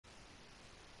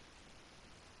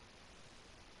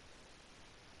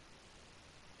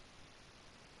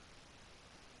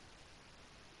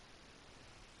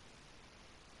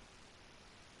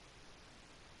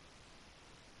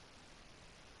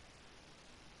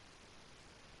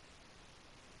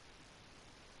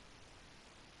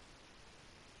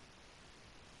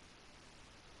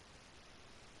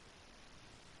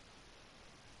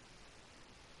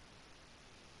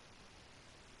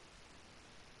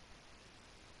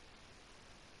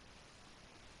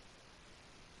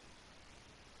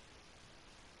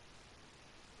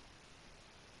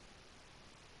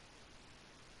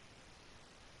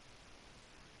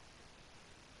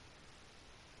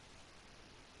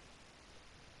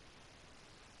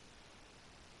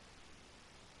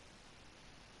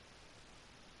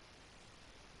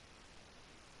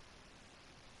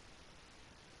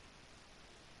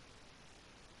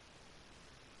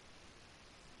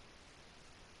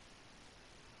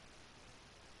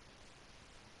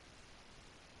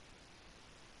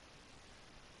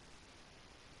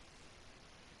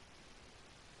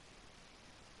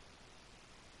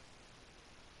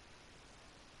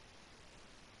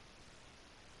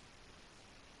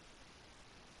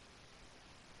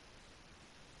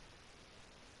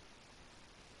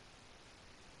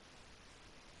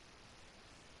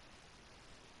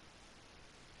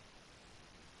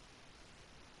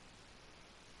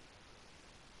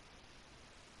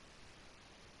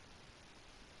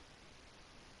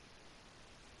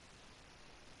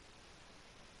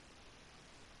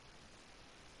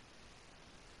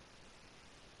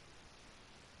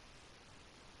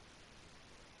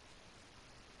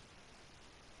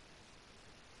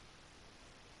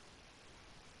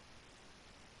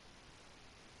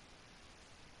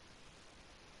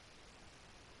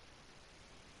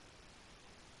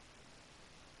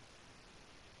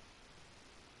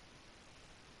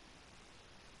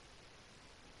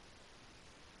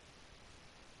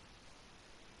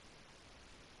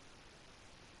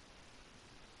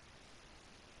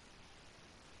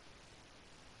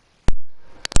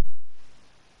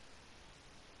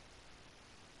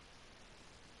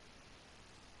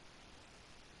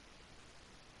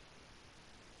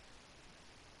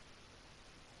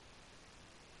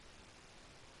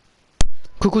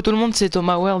Coucou tout le monde, c'est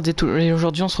Thomas World et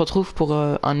aujourd'hui on se retrouve pour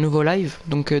un nouveau live.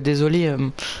 Donc désolé,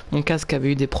 mon casque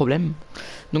avait eu des problèmes.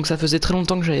 Donc ça faisait très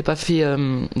longtemps que j'avais pas fait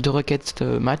de requête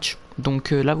match. Donc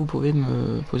là vous pouvez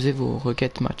me poser vos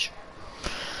requêtes match.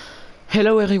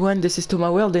 Hello everyone, this is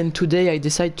Thomas World and today I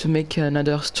decide to make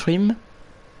another stream.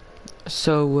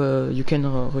 So you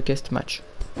can request match.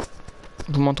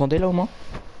 Vous m'entendez là au moins?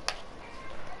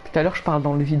 Tout à l'heure je parle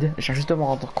dans le vide, j'ai juste de m'en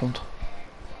rendre compte.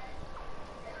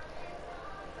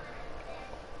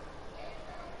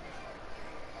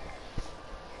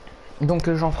 Donc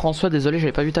Jean-François, désolé,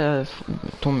 j'avais pas vu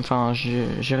enfin,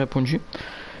 j'ai répondu,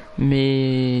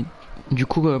 mais du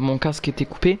coup mon casque était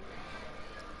coupé.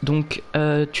 Donc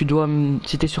tu dois,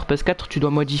 si t'es sur PS4, tu dois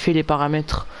modifier les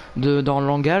paramètres dans le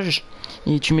langage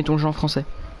et tu mets ton jeu en français.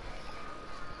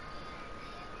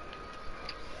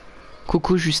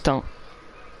 Coucou Justin.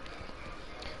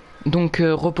 Donc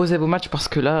reposez vos matchs parce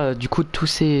que là, du coup, tous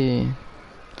ces...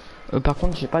 par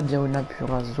contre, j'ai pas de Diaona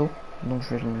Purazo, donc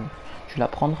je vais la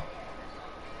prendre.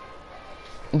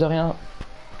 De rien.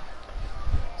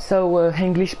 So,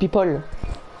 English people,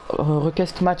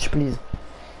 request match, please.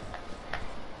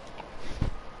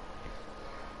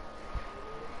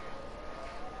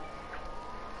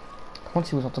 Par contre,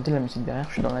 si vous entendez la musique derrière,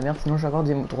 je suis dans la merde, sinon je vais avoir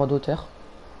des droits d'auteur.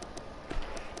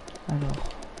 Alors...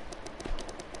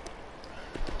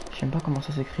 J'aime pas comment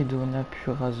ça s'écrit, Diaona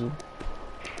Purazo.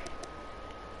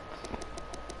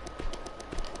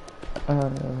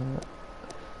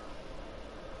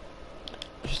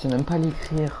 Je sais même pas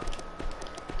l'écrire.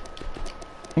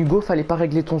 Hugo, fallait pas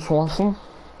régler ton son à fond.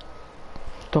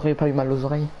 T'aurais pas eu mal aux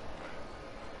oreilles.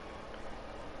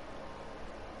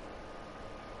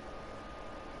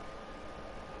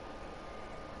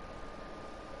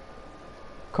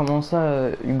 Comment ça,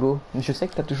 Hugo? Je sais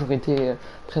que t'as toujours été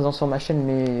présent sur ma chaîne,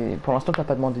 mais pour l'instant t'as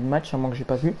pas demandé de match, à moins que j'ai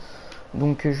pas vu.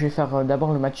 Donc je vais faire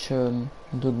d'abord le match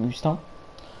d'Augustin.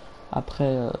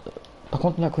 Après, par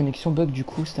contre la connexion bug, du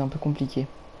coup c'était un peu compliqué.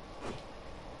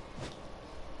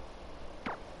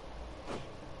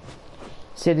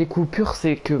 S'il y a des coupures,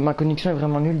 c'est que ma connexion est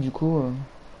vraiment nulle, du coup.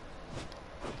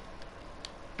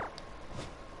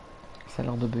 Ça a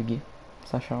l'air de bugger.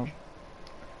 Ça charge.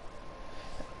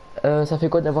 Ça fait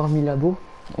quoi d'avoir 1000 abos?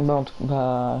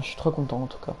 Bah, je suis trop content en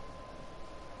tout cas.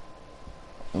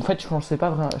 En fait, je pensais pas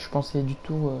vraiment, je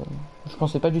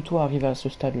pensais pas du tout arriver à ce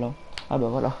stade-là. Ah bah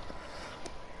voilà.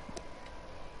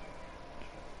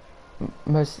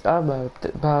 Bah,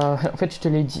 en fait, je te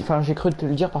l'ai dit. Enfin, j'ai cru te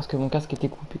le dire parce que mon casque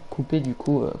était coupé du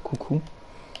coup, coucou.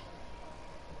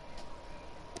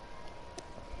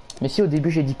 Mais si au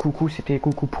début j'ai dit coucou, c'était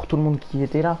coucou pour tout le monde qui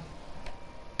était là.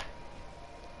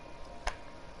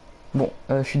 Bon,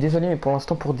 je suis désolé, mais pour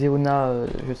l'instant pour Diaona,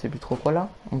 je sais plus trop quoi là.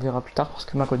 On verra plus tard parce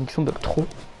que ma connexion bug trop.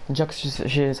 Déjà que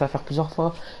ça va faire plusieurs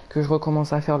fois que je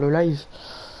recommence à faire le live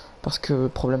parce que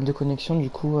problème de connexion. Du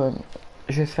coup,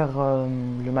 je vais faire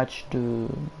le match de.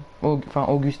 Enfin,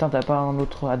 Augustin, t'as pas un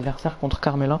autre adversaire contre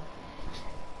Carmella?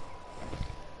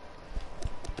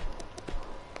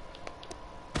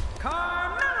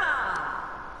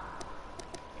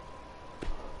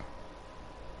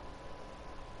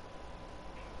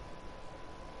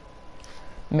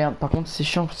 Merde, par contre c'est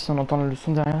chiant si on entend le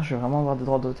son derrière, je vais vraiment avoir des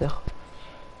droits d'auteur.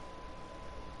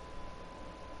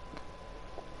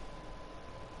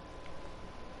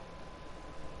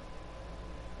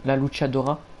 La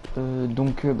luchadora.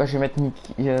 Donc bah je vais mettre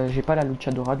Nikki. J'ai pas la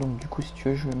luchadora, donc du coup si tu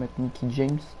veux je vais mettre Nikki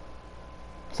James.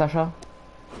 Sacha.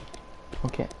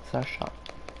 Ok, Sacha.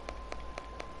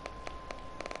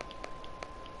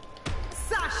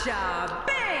 Sasha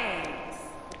Banks.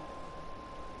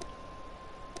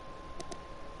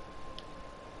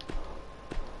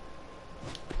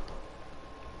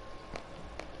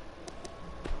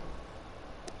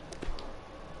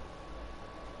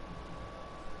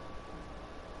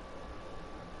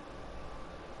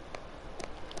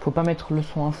 Faut pas mettre le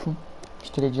son à fond. Je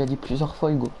te l'ai déjà dit plusieurs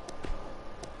fois, Hugo.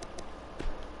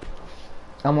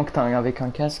 À moins que t'aies avec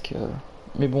un casque.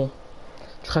 Mais bon.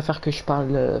 Tu préfères que je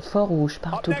parle fort ou je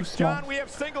parle tout doucement? John, we have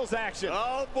singles action.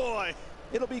 Oh boy.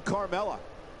 It'll be Carmella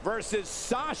versus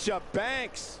Sasha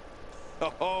Banks.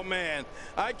 Oh man,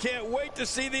 I can't wait to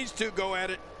see these two go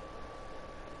at it.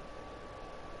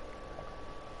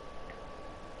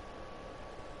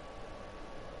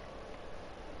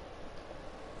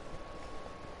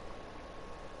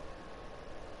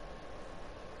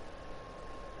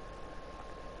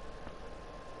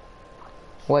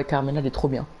 Ouais, Carmella, elle est trop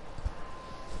bien.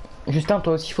 Justin,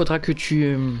 toi aussi, il faudra que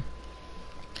tu...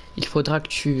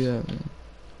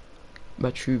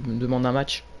 bah, tu me demandes un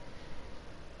match.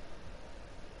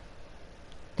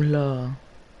 Là...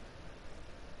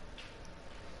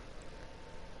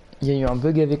 Il y a eu un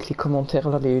bug avec les commentaires,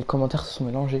 là, les commentaires se sont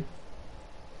mélangés.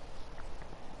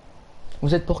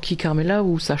 Vous êtes pour qui, Carmella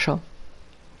ou Sacha?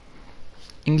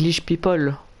 English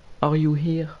people, are you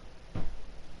here?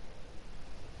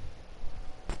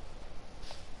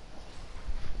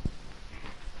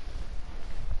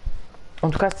 En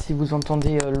tout cas, si vous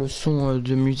entendez le son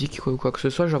de musique ou quoi que ce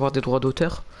soit, je vais avoir des droits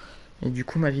d'auteur. Et du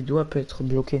coup, ma vidéo peut être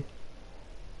bloquée.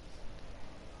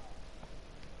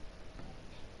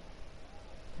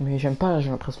 Mais j'aime pas, j'ai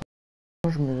l'impression.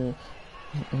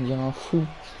 On dirait un fou.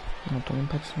 On n'entend même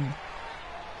pas de son.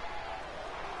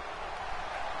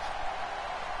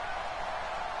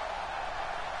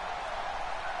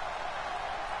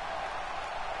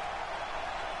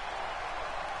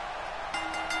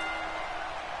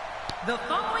 The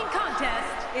following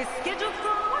contest is scheduled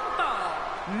for one fall.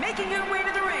 Making her way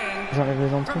to the ring J'arrive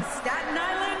les entrées. from Staten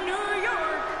Island, New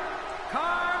York,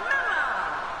 Carmella.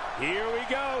 Here we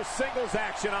go, singles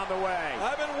action on the way.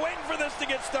 I've been waiting for this to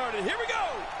get started. Here we go.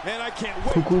 And I can't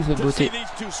wait Coucou, The to see Beauté.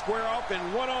 these two square off in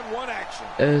one-on-one action.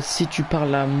 Si tu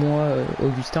parles à moi,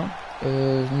 Augustin,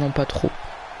 non pas trop.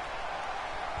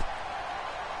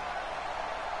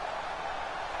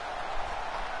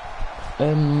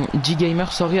 G-Gamer,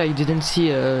 sorry I didn't see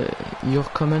your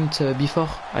comment before.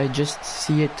 I just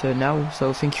see it now,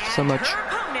 so thank you so much. Her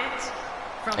opponent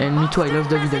from And me too, I love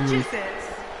Boston, WWE.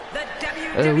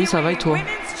 Massachusetts, the oui, ça va et toi?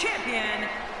 Women's Champion,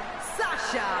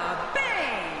 Sasha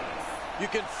Banks. You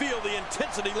can feel the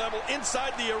intensity level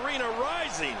inside the arena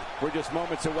rising. We're just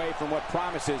moments away from what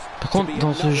promises. Par contre,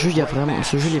 dans ce jeu, il y a vraiment,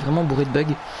 ce jeu il est vraiment bourré de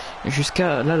bugs.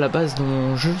 Jusqu'à là, la base de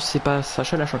mon jeu, c'est pas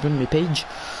Sasha la championne, mais Paige.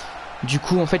 Du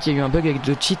coup, en fait, il y a eu un bug avec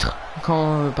 2 titres.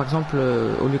 Quand, par exemple,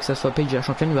 au lieu que ça soit Paige la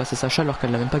championne, bah, c'est Sasha alors qu'elle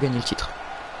n'a même pas gagné le titre.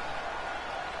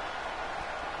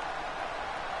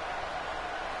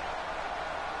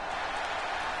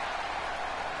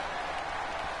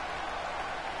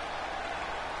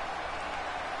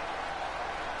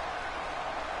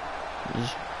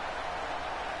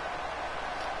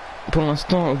 Pour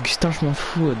l'instant, Augustin, je m'en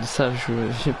fous de ça.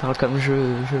 Je parle comme je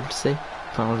le sais.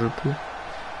 Enfin, je peux.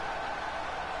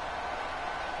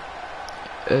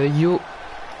 Yo.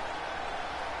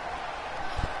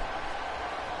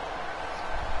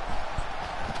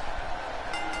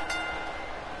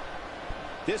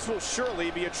 This will surely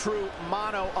be a true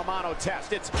mano-a-mano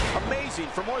test. It's amazing.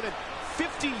 For more than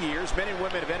 50 years, men and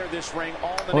women have entered this ring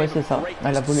all in the Ouais, name c'est of ça.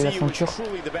 Elle a greatness to volé la see who is ceinture.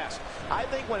 truly the best. I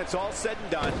think when it's all said and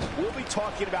done, we'll be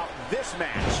talking about this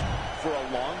match for a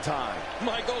long time.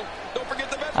 Michael, don't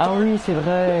forget the best. Ah oui, c'est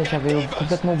vrai. J'avais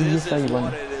complètement oublié ça, This is Iwan.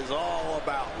 what it is all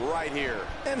about right here.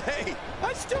 And hey,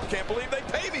 I still can't believe they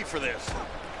pay me for this.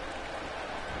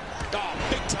 Oh,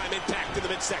 big time impact to the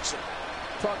midsection.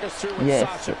 Talk us through what Yes.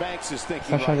 Sasha Banks is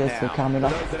thinking Sasha right laisse now. Carmella.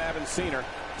 For those that haven't seen her,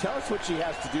 tell us what she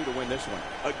has to do to win this one.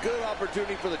 A good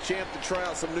opportunity for the champ to try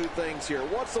out some new things here.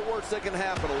 What's the worst that can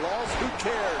happen? A loss? Who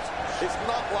cares? It's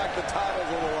not like the title's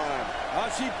on the line.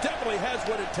 She definitely has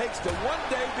what it takes to one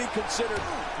day be considered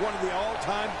one of the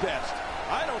all-time best.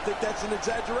 I don't think that's an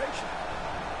exaggeration.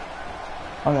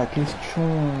 Oh la question,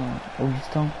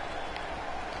 Augustin.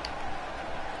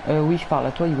 Oui, je parle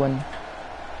à toi, Iwan.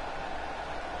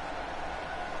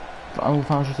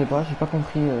 Enfin, je sais pas, j'ai pas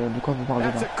compris de quoi vous parlez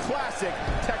là. That's a classic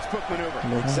textbook maneuver.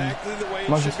 Mais bon. Exactly the way it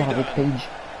Moi, je should sors be avec done. Paige.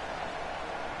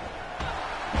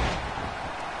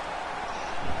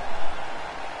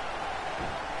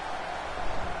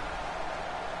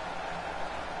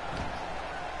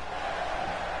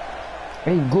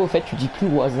 Hey, go, au fait, tu dis plus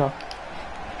au hasard.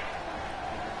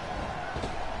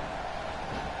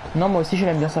 Non, moi aussi, je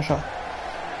l'aime bien, Sacha.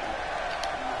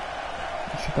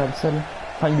 Je suis pas le seul.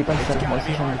 Enfin, il est pas le seul. Moi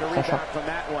aussi, j'aime beaucoup Sacha. From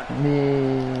that one.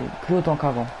 Mais plus autant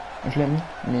qu'avant. Je l'aime,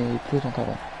 mais plus autant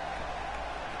qu'avant.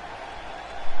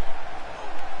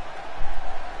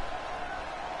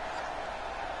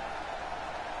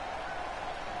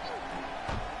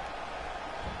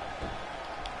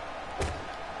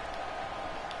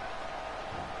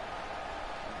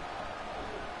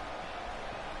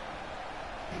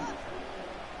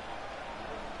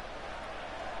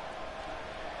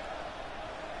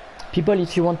 People,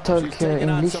 if you want to She's talk taking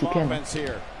on English, some you can. offense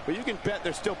here. But you can bet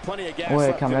there's still plenty of gas Ouais,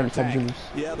 left in her Carmella, tank. fabulous.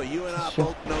 Yeah, but you and I Sure.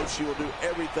 both know she will do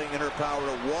everything in her power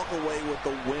to walk away with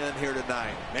the win here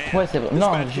tonight. Man, Ouais, c'est vrai. this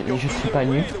Non, match je could go suis either pas way,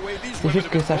 nu. the way these C'est women juste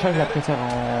have que been Sacha, je la going at it. préfère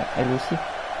en elle aussi.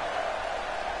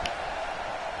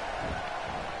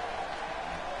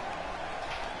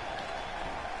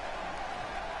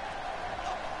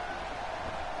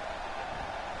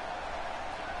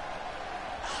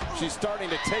 She's starting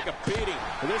to take a beating.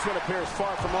 But this one appears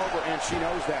far from over, and she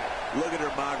knows that. Look at her,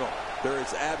 Mago. There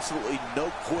is absolutely no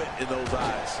quit in those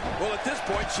eyes. Well, at this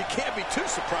point, she can't be too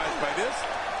surprised by this.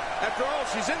 After all,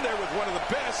 she's in there with one of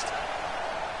the best.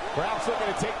 Perhaps looking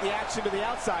to take the action to the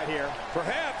outside here.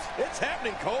 Perhaps. It's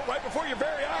happening, Cole, right before your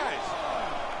very eyes.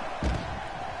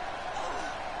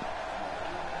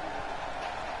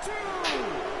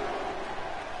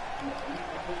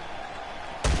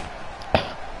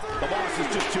 The boss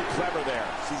is just too clever there.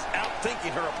 She's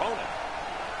outthinking her opponent.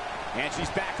 And she's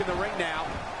back in the ring now.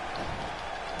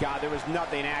 God, there was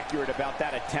nothing accurate about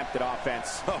that attempted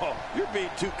offense. Oh, you're being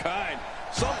too kind.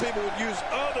 Some people would use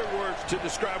other words to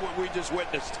describe what we just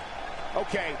witnessed.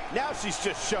 Okay, now she's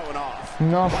just showing off.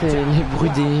 Non, c'est les bruits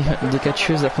des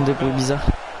catcheuses, elles font des bruits bizarres.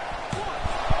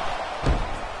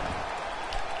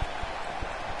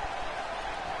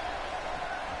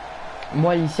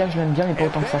 Moi, Alicia, je l'aime bien, mais pas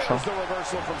autant que Sacha,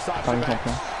 par exemple.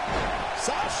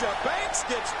 Sasha Banks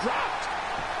gets dropped.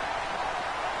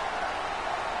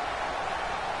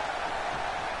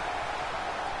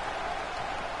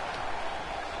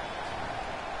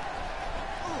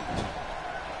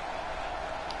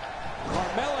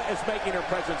 Carmella is making her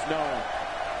presence known.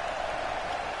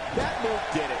 That move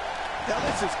did it. Now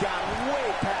this has gone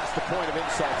way past the point of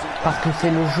insults. Parce que c'est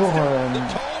le jour,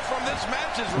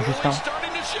 Justin.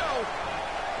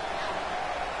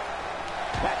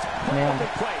 That's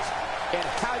perfect place and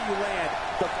how you land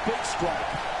the big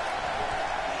strike.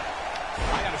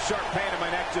 I got a sharp pain in my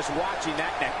neck just watching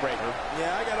that neck breaker.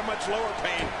 Yeah, I got a much lower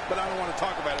pain, but I don't want to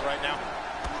talk about it right now.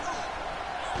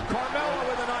 Carmella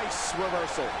with a nice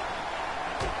reversal.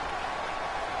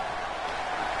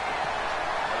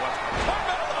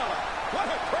 Carmella! What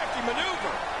a crafty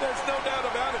maneuver. There's no doubt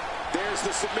about it. There's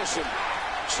the submission.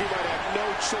 She might have no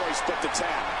choice but to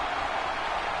tap.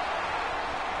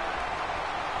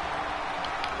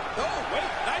 Oh,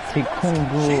 wait, nice C'est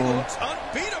combo. She looks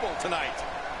unbeatable tonight.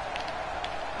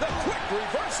 The quick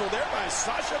reversal there by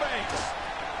Sasha Banks.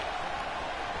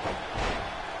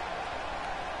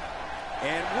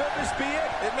 And will this be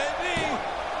it? It may be.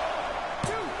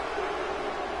 Two.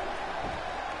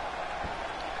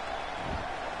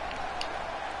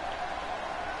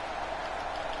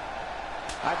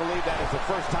 I believe that is the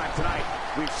first time tonight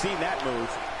we've seen that move.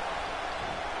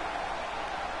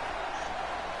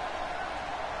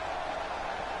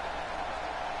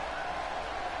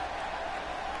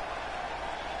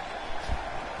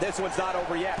 This one's not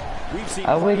over yet. We've seen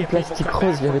Ah ouais, le plastique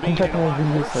rose, j'avais complètement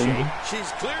oublié ça.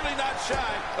 She's clearly not shy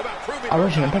about proving Ah ouais, her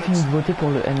j'ai même pas fini de voter pour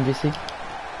le MVC.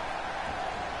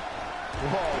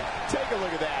 Whoa, take a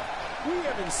look at that. We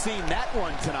haven't seen that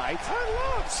one tonight. I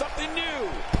love something new.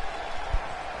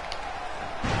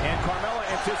 And Carmella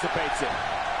anticipates it.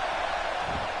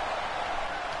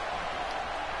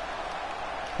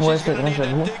 Ouais, c'est vrai,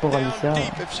 j'avoue, pour Alicia.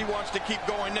 If she wants to keep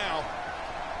going now.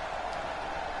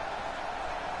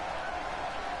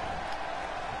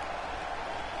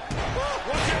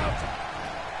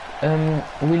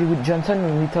 Will Johnson,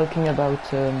 when we're talking about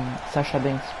Sasha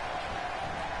Banks.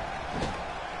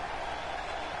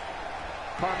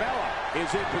 Carmella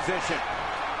is in position.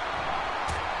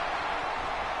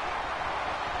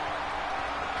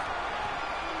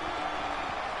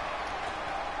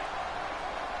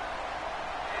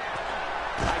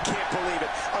 I can't believe it.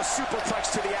 A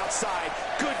superplex to the outside.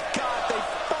 Good God, they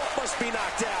both must be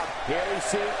knocked out. Here we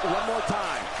see it one more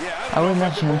time. Ah ouais,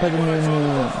 merde, j'ai même pas donné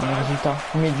mes résultats.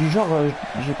 Mais du genre,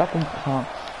 j'ai pas compris. Enfin,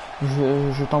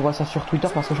 je t'envoie ça sur Twitter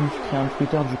parce que je me suis créé un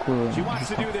Twitter du coup.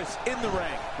 Juste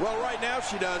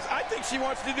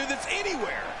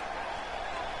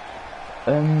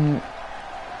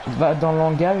va dans le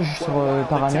langage sur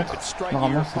paramètres.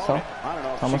 Normalement c'est ça.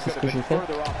 Normalement c'est ce que j'ai fait.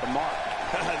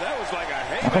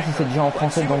 Après si c'est déjà en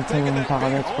français dans ton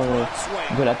paramètre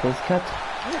de la PS4,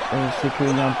 c'est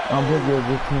qu'il y a un bug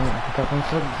de ta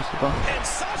console, je sais pas.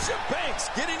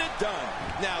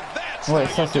 Ouais,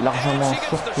 ça c'est largement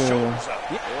sûr que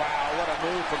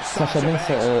Sasha Banks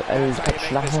elle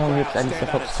catch largement mieux que Alicia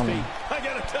Fox quand même.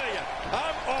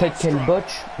 Peut-être qu'elle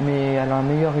botch, mais elle a un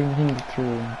meilleur in-ring que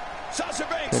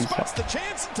Alicia.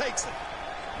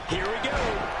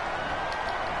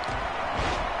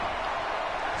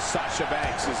 Sasha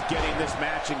Banks is getting this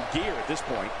match in gear at this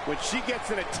point. When she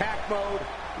gets in attack mode,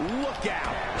 look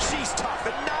out. She's tough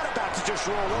and not about to just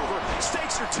roll over.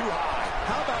 Stakes are too high.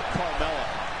 How about Carmella?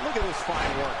 Look at this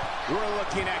fine work. We're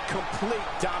looking at complete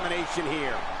domination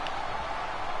here.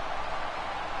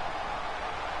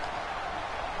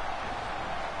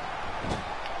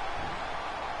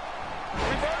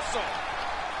 Reversal.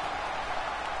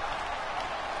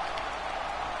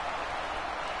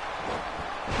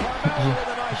 Carmella with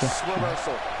a nice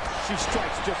reversal. She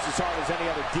strikes just as hard as any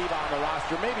other diva on the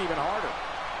roster, maybe even harder.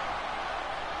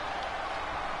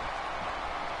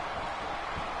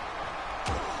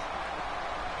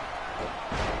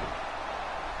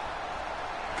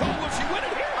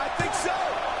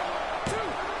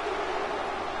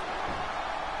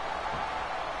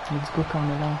 Let's go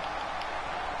Carmella.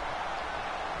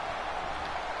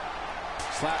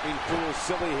 Slapping fool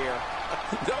silly here.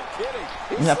 No kidding.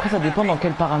 Mais après ça dépend dans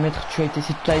quel paramètre tu as été.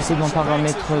 Si tu as été dans le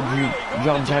paramètre du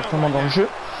genre directement dans le jeu,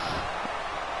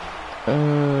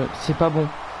 c'est pas bon.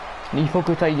 Mais il faut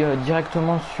que tu ailles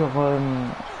directement sur...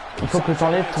 il faut que tu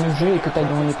enlèves ton jeu et que tu ailles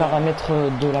dans les paramètres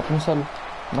de la console,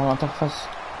 dans l'interface.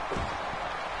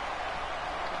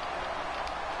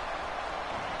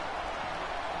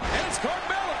 And it's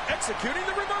Carmella executing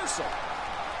the reversal.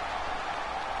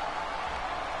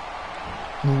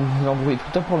 Vous vous embrouillez tout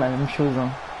le temps pour la même chose. Hein.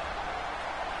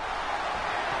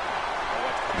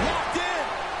 Locked in.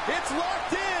 It's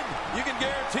locked in. You can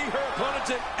guarantee her opponent's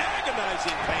in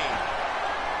agonizing pain.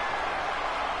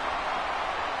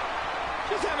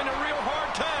 She's having a real hard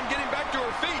time getting back to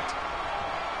her feet.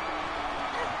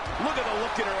 Look at the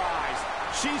look in her eyes.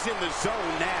 She's in the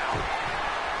zone now.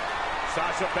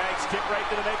 Sasha Banks get right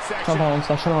to the midsection. Tiens, par exemple,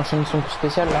 Sacha enchaîne son coup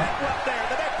spécial là. Left there,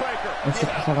 the neck breaker. Et c'est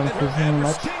que ça va me poser mon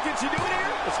match. Can she do it here?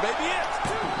 This may be it.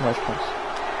 Ouais, je pense.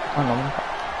 Ah non, même pas.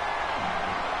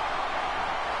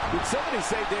 Did somebody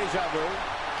say déjà vu?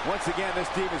 Once again, this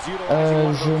team is utilizing one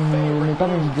of Je their ne favorite mets pas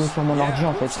mes moves. vidéos sur mon ordi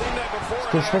en fait. Ce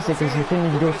que je fais, c'est que je fais mes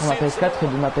vidéos sur ma PS4 et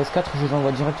de ma PS4, je les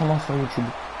envoie directement sur YouTube.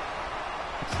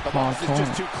 The boss is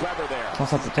just too clever there. Quand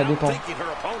ça dépend. Outthinking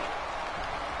her opponent.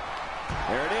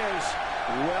 There it is.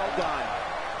 Well done.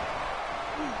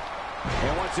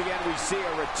 And once again, we see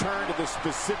a return to the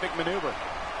specific maneuver.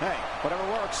 Hey, whatever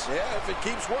works. Yeah, if it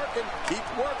keeps working, keep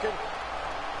working.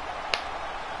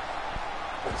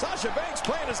 Sasha Banks'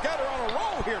 plan has got her on a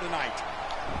roll here tonight.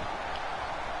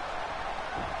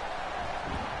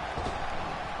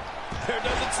 There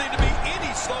doesn't seem to be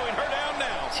any slowing her down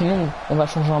now. Sinon, on va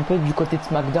changer un peu du côté de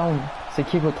SmackDown. C'est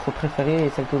qui votre préféré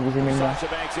et celle que vous aimez le moins? Sasha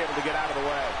Banks able to get out of the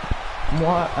way.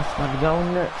 Moi, à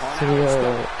SmackDown, c'est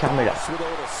Carmella. With a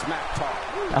little smack talk.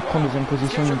 Après, en deuxième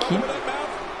position, Nikki.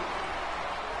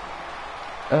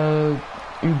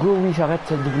 Hugo, oui, j'arrête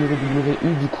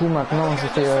WWE. Du coup, maintenant, je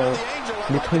fais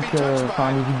les trucs,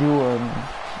 enfin, les vidéos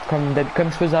comme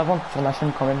je faisais avant sur ma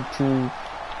chaîne quand même.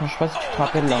 Je sais pas si tu te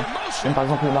rappelles là. Même par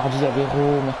exemple, le mardi, il y avait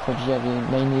Raw, mercredi, il y avait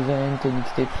Main Event,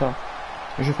 NXT, tout ça.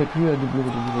 Je fais plus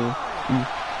WWE.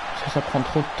 Parce que ça prend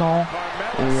trop de temps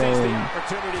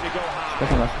et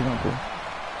ça m'a pris un peu.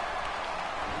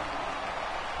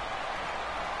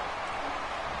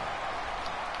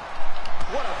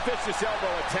 What a vicious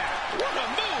elbow attack. What a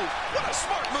move. What a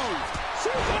smart move.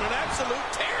 She's on an absolute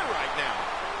tear right now.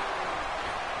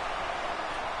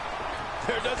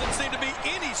 There doesn't seem to be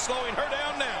any slowing her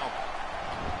down now.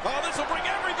 Oh, this will bring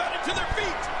everybody to their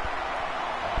feet.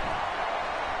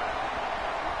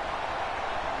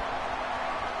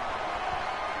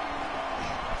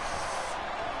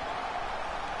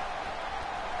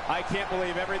 I can't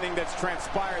believe everything that's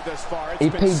transpired thus far. It's Et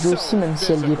been Paige so aussi, même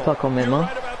si elle y est pas quand même. You're Hein.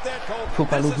 right about that, Cole. Faut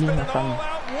pas This has l'oublier, been ma an femme.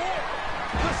 all-out war.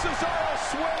 The Cesaro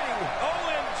swing.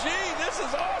 OMG, this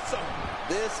is awesome.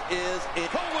 This is it.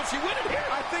 Cole, will she win it here?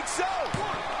 I think so.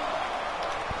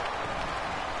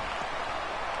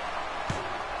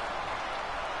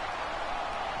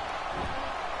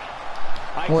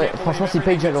 Ouais, franchement, si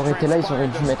Paige elle aurait été là, ils auraient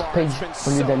dû mettre Paige au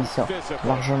lieu d'Alicia.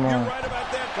 Largement.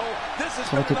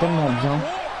 Ça aurait été tellement bien.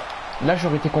 Là,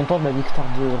 j'aurais été content de la victoire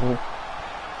de Raw.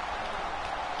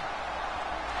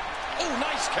 Oh,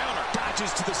 nice counter.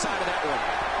 Dodges to the side of that one.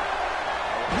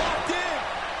 Locked in.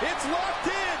 It's locked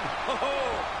in. Oh,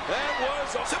 that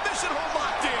was a submission hold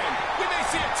locked in. We may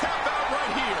see a tap out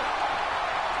right here.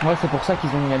 Ouais, c'est pour ça qu'ils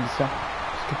ont mis Alicia.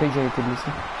 Parce que Paige a été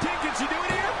blessée. Can she do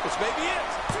it here? This may be it.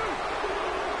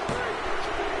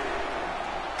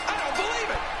 I don't believe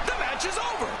it. The match is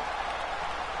over.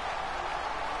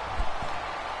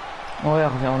 Ouais, elle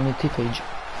revient en été, Paige.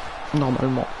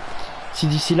 Normalement. Si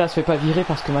d'ici là, elle se fait pas virer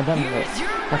parce que madame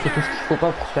a fait tout ce qu'il faut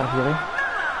pas pour se faire virer.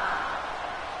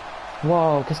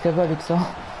 Waouh, qu'est-ce qu'elle veut avec ça?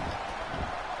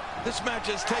 This match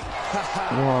has taken.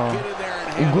 Waouh. Get in there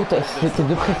and Hugo, handle c'est tes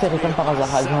deux préférés comme par hasard.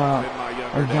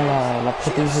 Elle vient la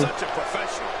protéger. such a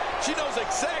professional. She knows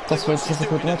exactly Ça se what fait she's doing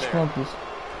in automatiquement en there.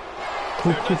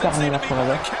 plus. Tout Carmella Seem to be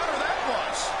forever. able to counter that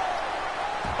once.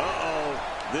 Uh-oh.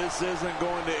 This isn't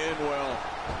going to end well.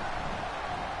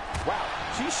 Wow,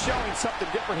 she's showing something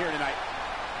different here tonight.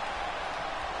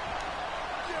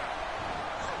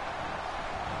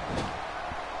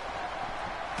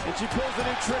 And she pulls a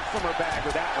new trick from her bag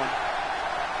with that one.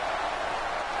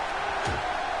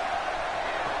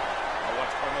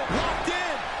 Locked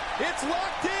in. It's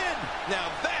locked in. Now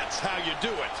that's how you do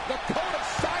it. The code of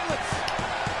silence.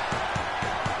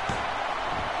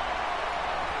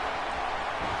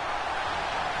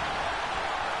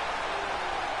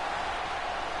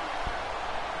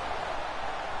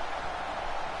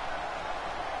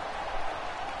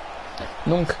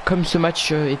 Donc, comme ce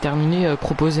match est terminé,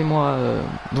 proposez-moi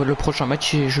le prochain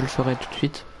match et je le ferai tout de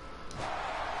suite.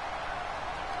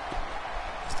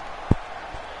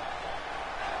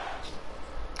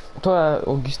 Toi,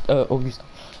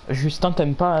 Justin,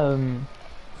 t'aimes pas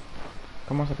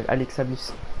comment ça s'appelle, Alexa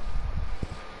Bliss?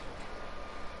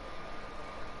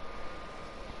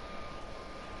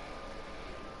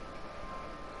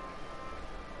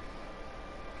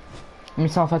 Mais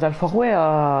c'est un Fatal 4-Way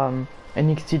à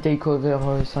NXT Takeover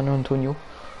San Antonio.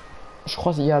 Je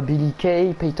crois qu'il y a Billie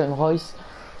Kay, Peyton Royce,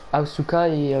 Asuka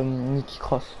et Nikki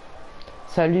Cross.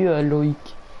 Salut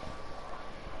Loïc.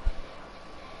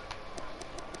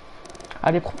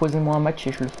 Allez, proposez-moi un match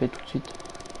et je le fais tout de suite.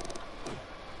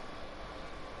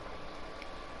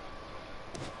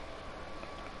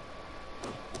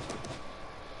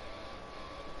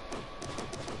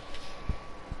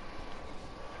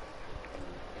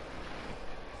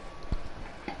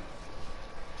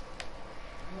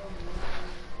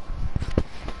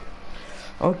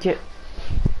 Ok,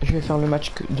 je vais faire le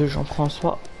match de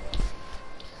Jean-François.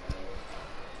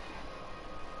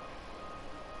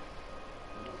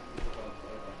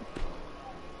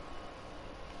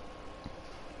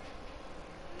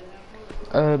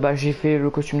 Bah, j'ai fait le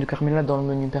costume de Carmella dans le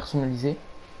menu personnalisé,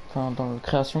 enfin dans la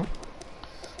création.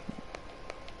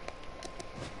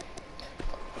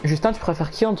 Justin, tu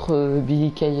préfères qui entre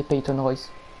Billie Kay et Peyton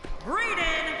Royce?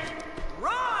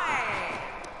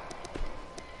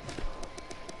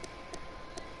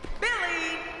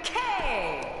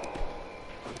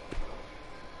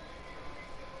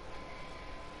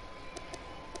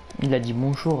 Il a dit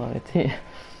bonjour, arrêtez.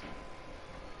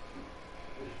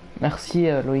 Merci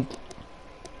Loïc.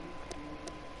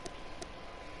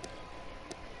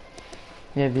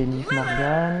 Il y avait Liv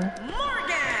Morgan.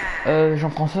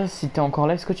 Jean-François, si t'es encore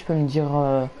là, est-ce que tu peux me dire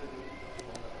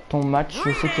ton match?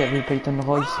 Je sais qu'il y avait Peyton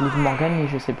Royce, Liv Morgan, mais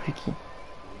je sais plus qui.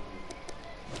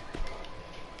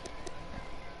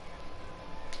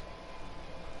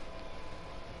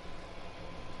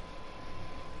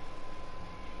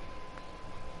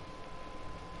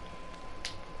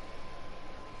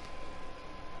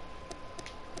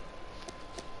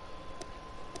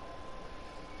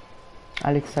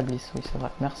 Alexa Bliss, oui c'est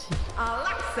vrai, merci.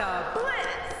 Alexa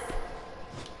Bliss.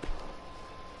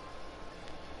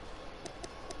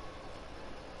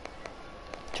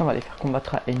 Tiens, on va les faire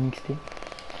combattre à NXT.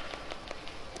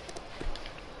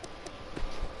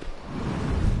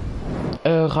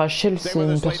 Rachel, c'est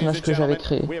une personnage que j'avais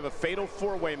créé.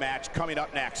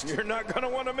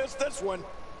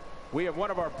 Mais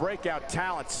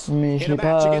je l'ai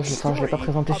pas, je l'ai pas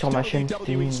présenté sur ma chaîne.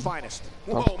 C'était une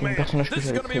personnage que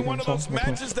j'avais créé comme ça.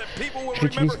 Je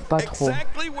l'utilise pas trop.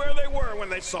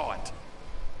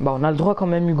 Bah on a le droit quand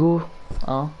même, Hugo.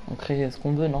 Hein, on crée ce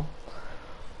qu'on veut, non?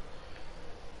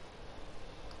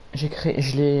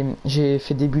 J'ai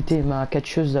fait débuter ma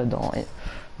catcheuse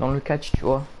dans le catch, tu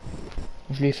vois.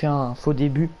 Je lui ai fait un faux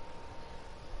début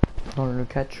dans le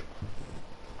catch.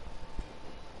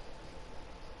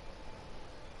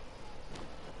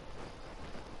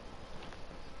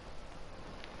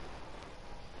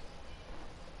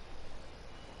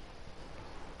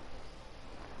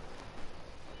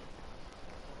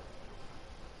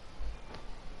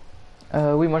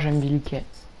 Oui, moi j'aime Billie Kay.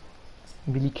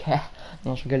 Billie Kay.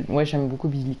 Non, je rigole. Ouais, j'aime beaucoup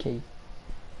Billie Kay.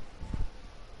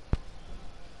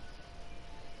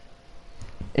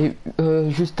 Et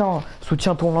Justin,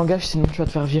 soutiens ton langage, sinon tu vas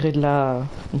te faire virer de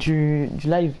du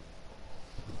live.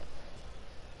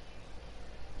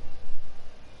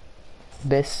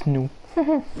 Baisse-nous.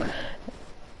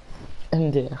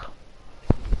 MDR.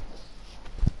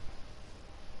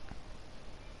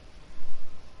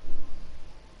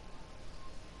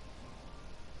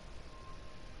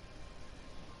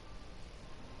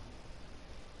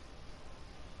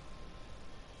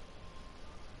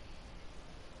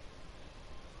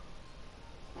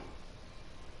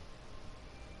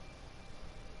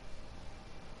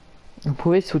 Vous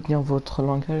pouvez soutenir votre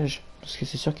langage, parce que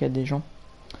c'est sûr qu'il y a des gens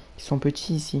qui sont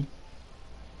petits ici.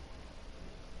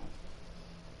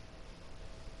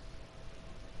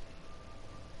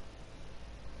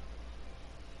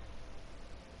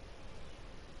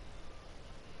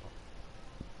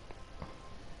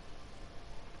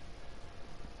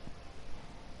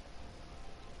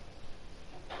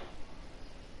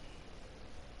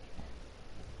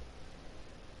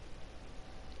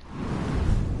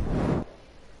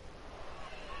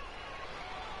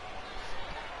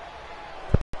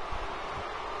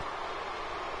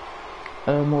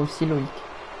 Moi aussi, Loïc.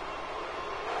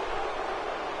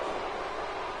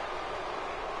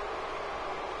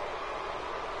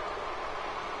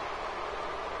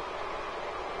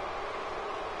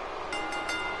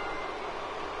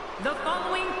 The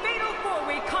following fatal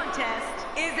four-way contest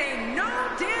is a no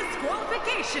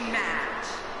disqualification match.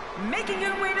 Making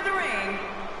her way to the ring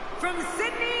from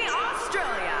Sydney,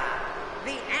 Australia,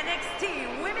 the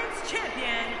NXT Women's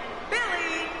Champion,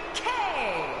 Billie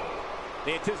Kay.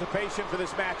 The anticipation for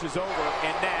this match is over,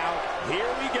 and now,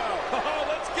 here we go. Oh,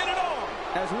 let's get it on!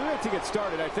 As we were to get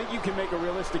started, I think you can make a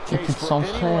realistic case for any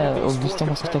one of these four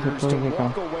competitors to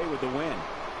walk away with the win.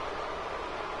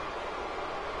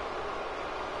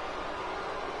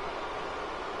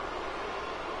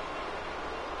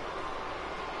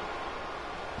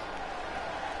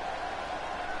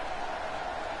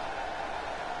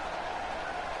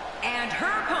 And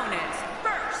her opponent,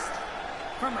 first,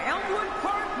 from Elmwood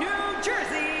Park, New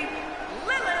Jersey,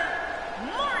 Lilith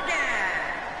Morgan.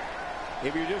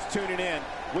 If you're just tuning in,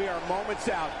 we are moments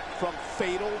out from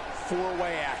fatal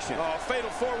four-way action. Oh, fatal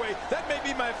four-way, that may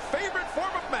be my favorite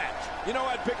form of match. You know,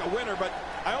 I'd pick a winner, but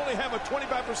I only have a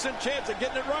 25% chance of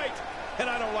getting it right, and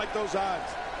I don't like those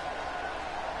odds.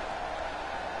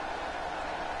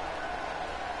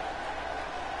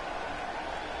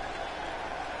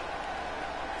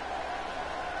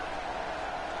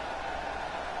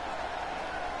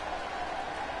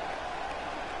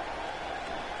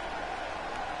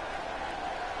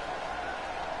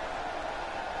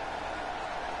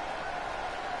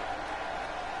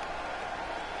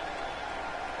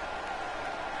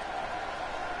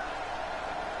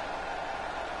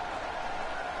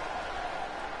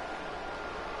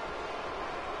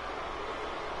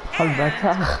 Oh le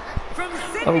bâtard.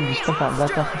 Oh Augustin t'es un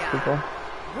bâtard, je sais pas.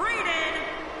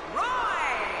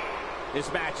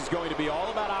 This match is going to be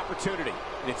all about opportunity,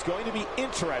 and it's going to be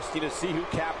interesting to see who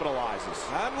capitalizes.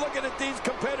 I'm looking at these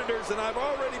competitors, and I've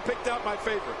already picked out my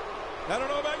favorite. I don't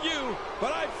know about you,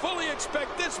 but I fully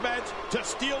expect this match to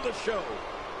steal the show.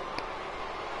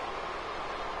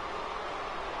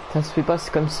 Ça se fait pas,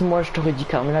 c'est comme si moi je t'aurais dit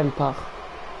Carmella elle part.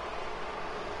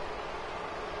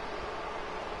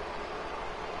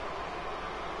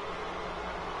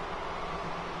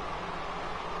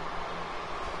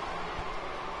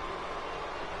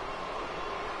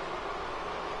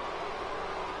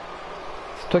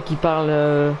 Toi qui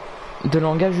parles de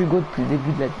langage Hugo depuis le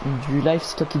début de du live,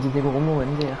 c'est toi qui dis des gros mots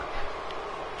MDR.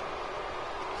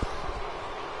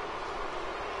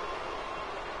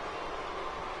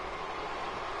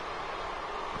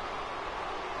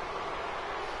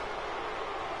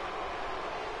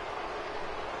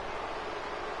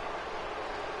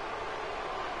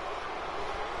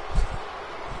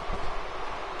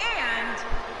 And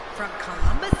from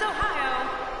Columbus, Ohio,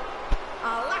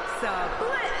 Alexa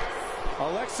Bliss.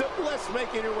 Alexa Bliss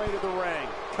making her way to the ring.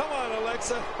 Come on,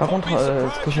 Alexa. Par contre,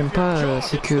 ce que j'aime pas,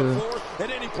 c'est que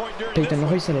Peyton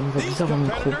Royce elle a une voix bizarre en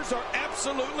micro.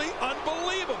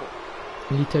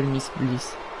 Little Miss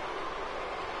Bliss.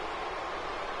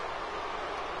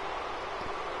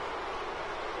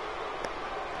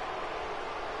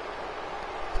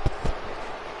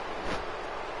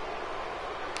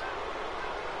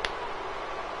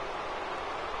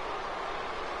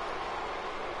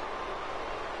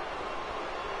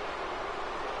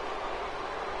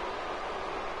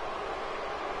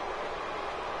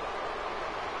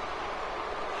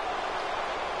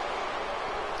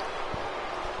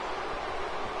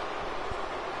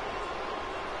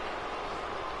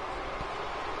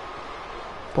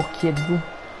 Pour qui êtes-vous?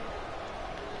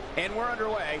 And we're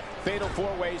underway. Fatal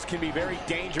four-ways can be very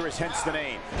dangerous, hence the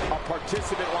name. A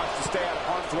participant wants to stay out of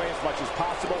harm's way as much as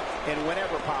possible, and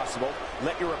whenever possible,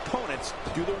 let your opponents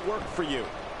do the work for you.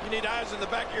 You need eyes in the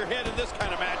back of your head in this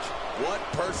kind of match. What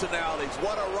personalities,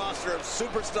 what a roster of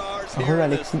superstars here in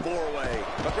this four-way.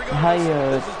 Hi,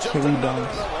 Cherry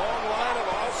Dance. A long line of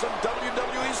awesome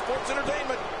WWE sports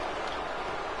entertainment.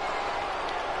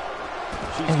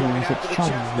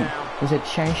 Vous êtes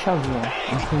chien et chat, vous.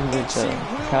 En plus, vous êtes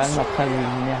quand même après vous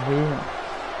énerver.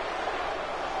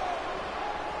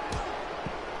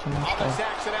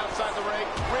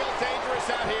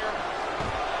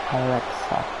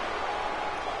 Alexa.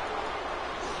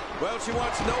 Well, she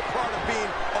wants no part of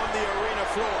being on the arena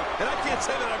floor, and I can't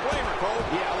say that I blame her, Cole.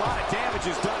 Yeah, a lot of damage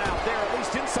is done out there, at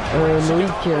least inside.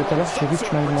 Loïc, tout à l'heure, j'ai vu que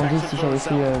tu m'avais demandé si j'avais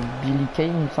fait Billie Kay,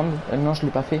 il me semble. Non, je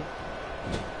l'ai pas fait.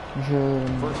 Je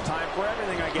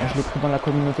l'ai pris dans la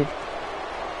communauté.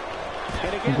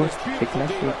 Ghost fait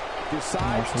clasher.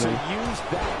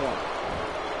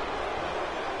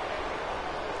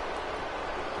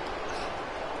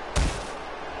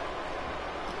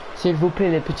 S'il vous plaît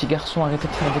les petits garçons, arrêtez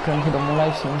de faire des conneries dans mon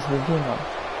live, sinon je vais vivre.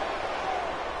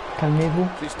 calmez-vous,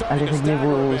 allez régler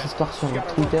vos histoires sur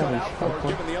Twitter et je sais pas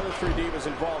quoi.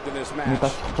 Mais pas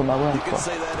sur Thomas Wayne, You can quoi.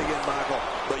 say that again, Michael,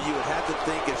 but you would have to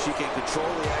think if she can control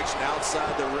the action outside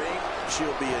the ring,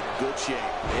 she'll be in good shape.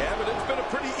 Yeah, but it's been a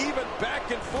pretty even back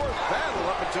and forth battle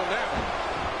up until now.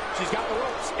 She's got the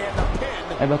ropes and the pin.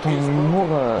 Eh ben ton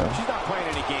humour, She's not playing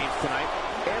any games tonight.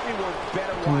 Everyone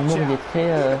better ton humour watch il out. est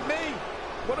très, Me?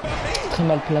 What about me? très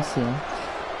mal placé. Hein.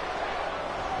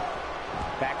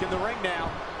 Back in the ring now.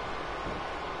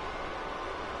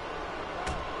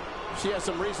 She has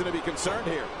some reason to be concerned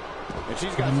here. And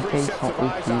she's got three Paige sets of en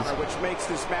eyes on her, haute which makes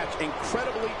this match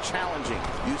incredibly challenging.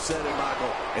 You said it, Michael,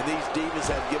 and these divas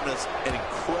have given us an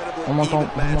incredible On m'entend-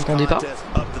 even match vous m'entendez pas? contest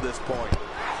up to this point.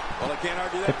 Well, I can't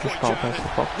argue that Peut-être que je point, parle pas John. assez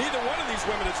fort. Neither one of these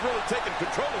women has really taken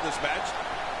control of this match.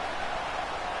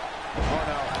 Oh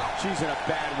no, she's in a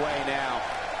bad way now.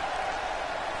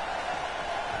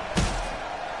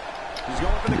 He's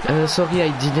going for the cover. Sorry, I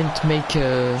didn't make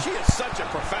She is such a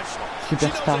professional. She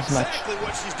knows Superstars match. exactly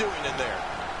what she's doing in there.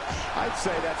 I'd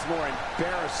say that's more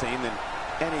embarrassing than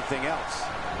anything else.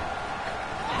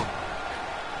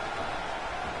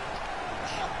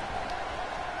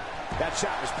 That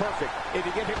shot was perfect. If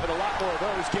you get hit with a lot more of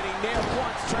those, getting nailed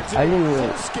once turns into Allez,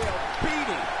 a full-scale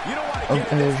beating. You don't want to get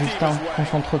in this Justin, diva's way.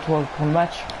 concentre-toi pour le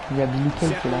match. Il y a Billy Kay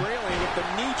qui est là. Really with the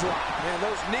knee drop. Man,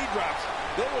 those knee drops,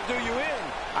 they will do you in.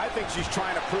 I think she's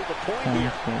trying to prove a point Enfin, here,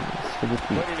 il se fait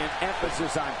détruire. putting an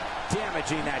emphasis on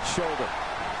damaging that shoulder.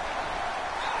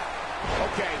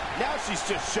 Okay, now she's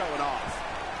just showing off.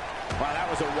 Wow, that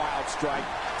was a wild strike.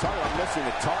 Talk about missing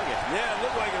the target. Yeah, it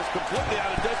looked like it was completely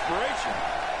out of desperation.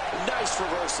 Nice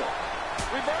reversal.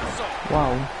 Reversal.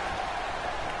 Waouh.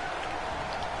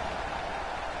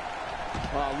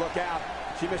 Oh, look out.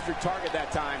 She missed her target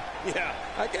that time. Yeah,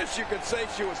 I guess you could say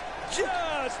she was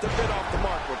just a bit off the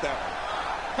mark with that one.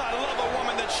 I love a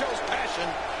woman that shows passion.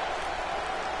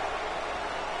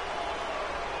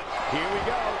 Here we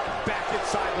go. Back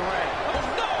inside the ring. Oh,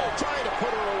 no! Trying to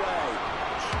put her away.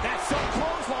 That's some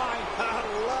clothesline. I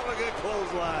love a good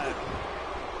clothesline.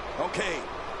 Okay,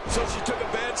 so she took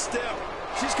a bad step.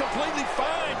 She's completely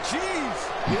fine. Jeez.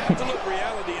 You have to look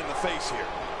reality in the face here.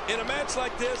 In a match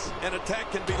like this, an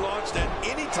attack can be launched at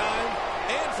any time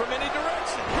and from any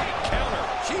direction. Great counter.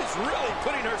 She's really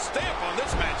putting her stamp on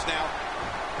this match now.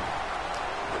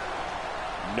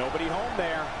 Nobody home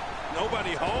there.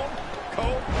 Nobody home?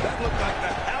 Cole, that looked like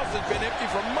the house has been empty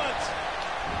for months.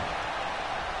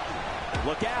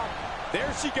 Look out. There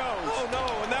she goes. Oh, no,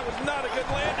 and that was not a good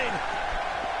landing.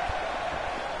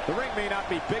 The ring may not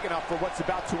be big enough for what's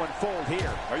about to unfold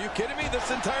here. Are you kidding me? This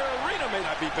entire arena may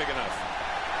not be big enough.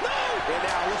 No! And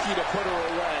now looking to put her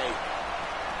away.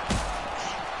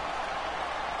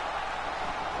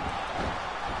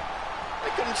 I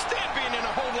couldn't stand being in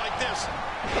a hold like this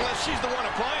unless she's the one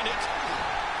applying it.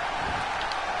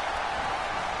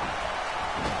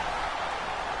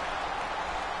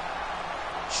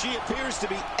 She appears to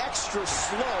be extra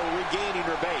slow regaining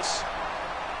her base.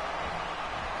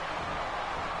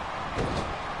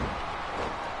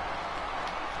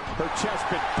 Her chest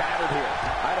been battered here.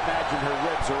 I'd imagine her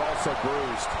ribs are also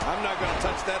bruised. I'm not going to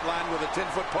touch that line with a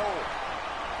 10-foot pole.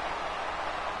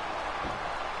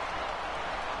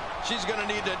 She's going to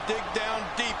need to dig down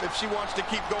deep if she wants to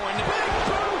keep going.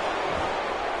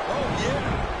 Oh, yeah.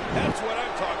 That's what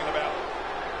I'm talking about.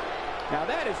 Now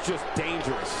that is just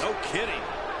dangerous. No kidding.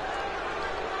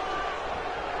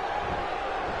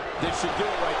 This should do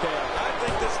it right there. I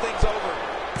think this thing's over.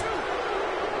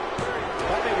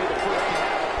 That may be the first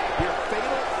half. Your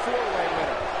fatal four-way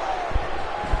winner.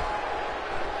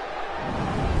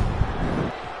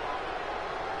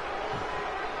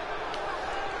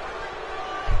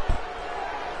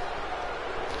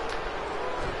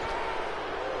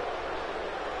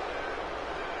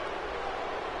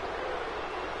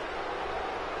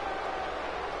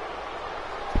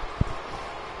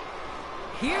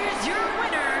 Here's your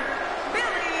winner,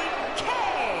 Billy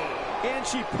Kay. And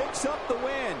she picks up the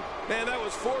win. Man, that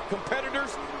was 4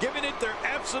 competitors giving it their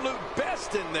absolute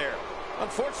best in there.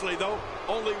 Unfortunately, though,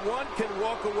 only one can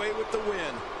walk away with the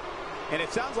win. And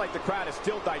it sounds like the crowd is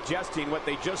still digesting what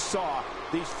they just saw.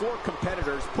 These 4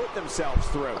 competitors put themselves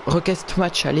through. Request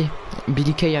match, allez.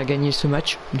 Billy Kay a gagné ce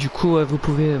match. Du coup, vous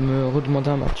pouvez me redemander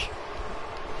un match.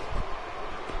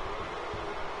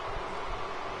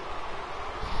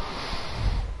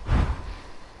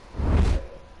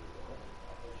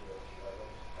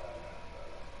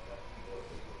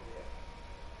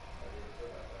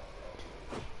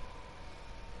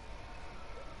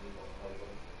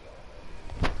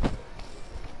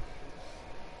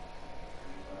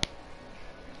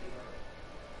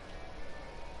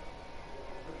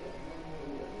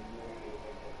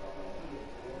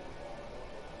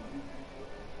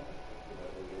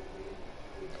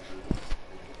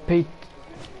 Paige.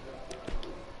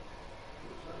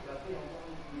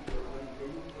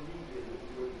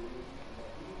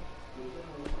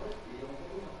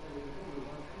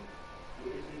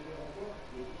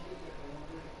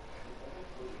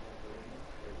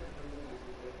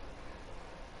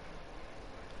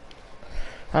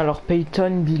 Alors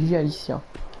Peyton, Billy, Alicia.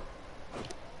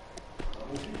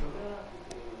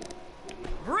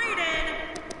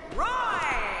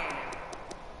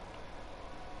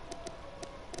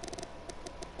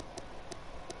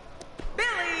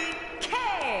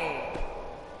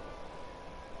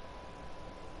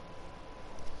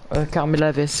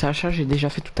 Carmella vs Sacha, j'ai déjà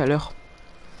fait tout à l'heure.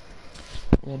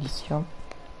 Et Alicia.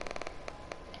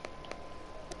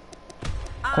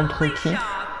 Contre qui?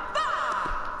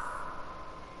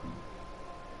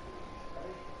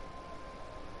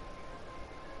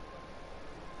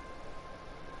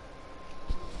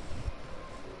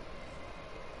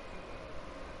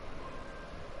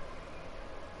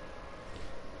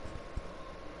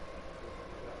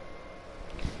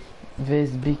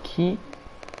 vs Becky.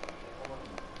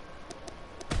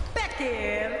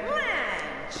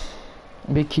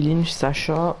 Becky Lynch,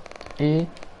 Sacha et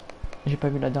j'ai pas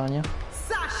vu la dernière.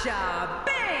 Sasha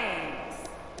Banks.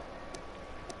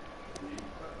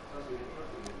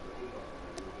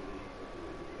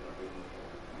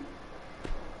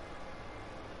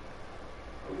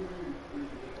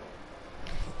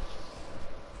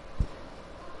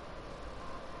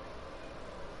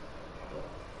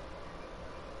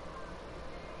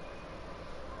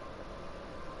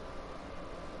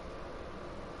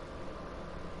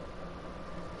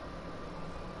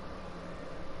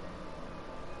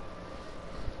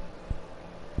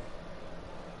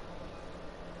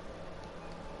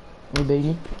 Et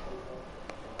Bailey.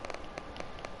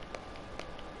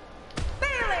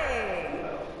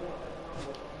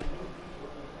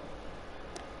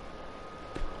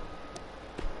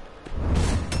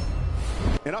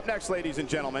 And up next, ladies and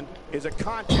gentlemen, is a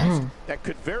contest that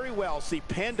could very well see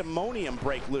pandemonium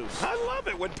break loose. I love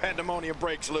it when pandemonium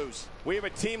breaks loose. We have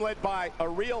a team led by a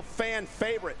real fan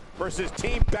favorite versus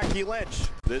Team Becky Lynch.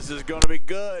 This is going to be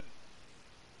good.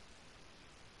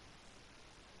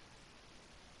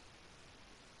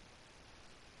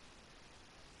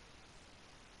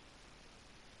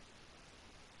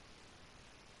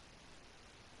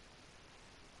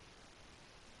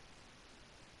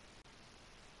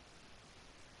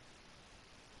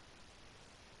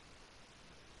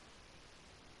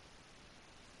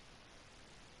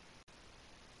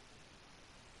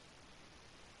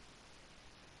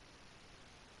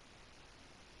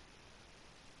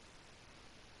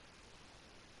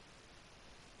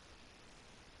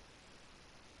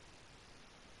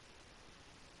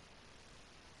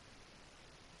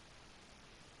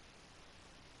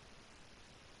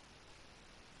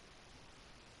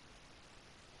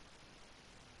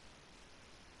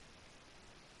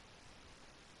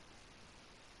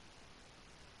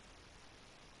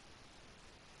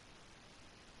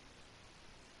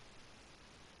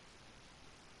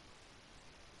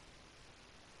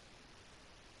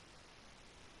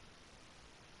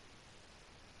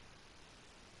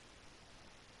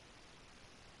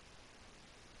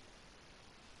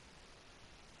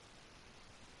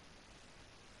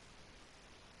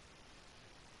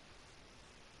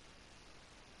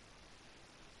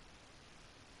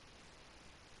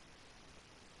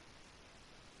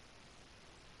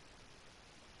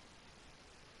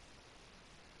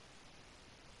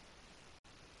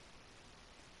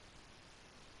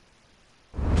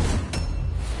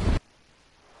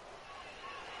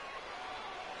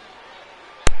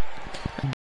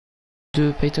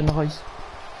 De Peyton Royce.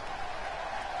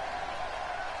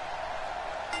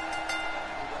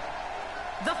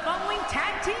 The following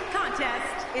tag team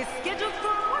contest is scheduled for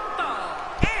one fall.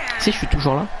 And Si, je suis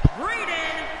toujours là.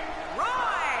 Braden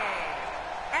Roy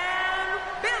and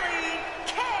Billy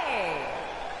Kay.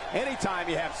 Anytime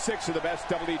you have 6 of the best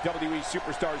WWE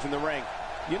superstars in the ring,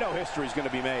 you know history's going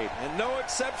to be made. And no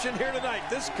exception here tonight.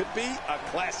 This could be a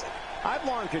classic. I've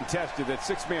long contested that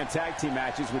 6-man tag team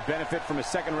matches would benefit from a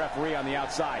second referee on the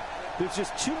outside. There's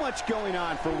just too much going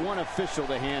on for one official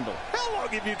to handle. How long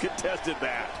have you contested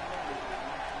that?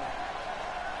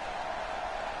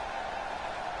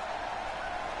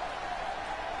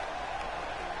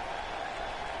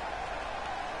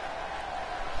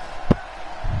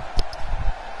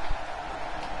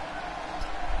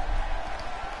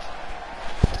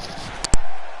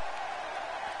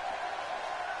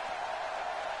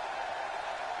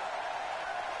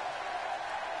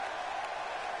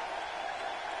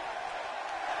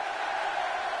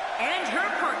 And her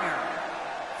partner,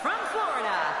 from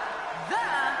Florida, the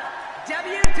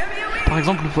WWE Par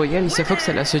exemple, vous voyez, Alicia Fox,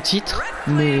 elle a ce titre,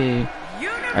 mais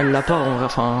elle l'a pas.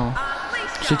 Enfin,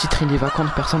 ce titre, il est vacant,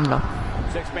 personne là.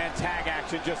 Six-man tag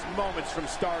action just moments from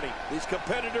starting. These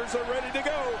competitors are ready to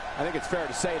go. I think it's fair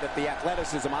to say that the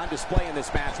athleticism on display in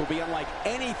this match will be unlike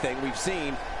anything we've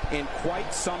seen in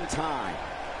quite some time.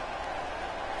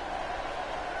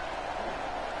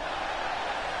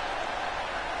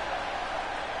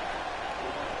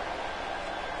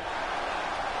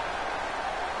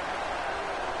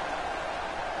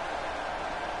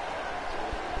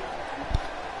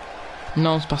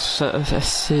 Non, c'est parce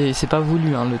que c'est pas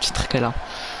voulu, hein, le titre qu'elle a.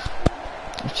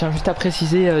 Je tiens juste à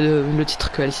préciser le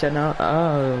titre que Alciana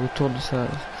a autour de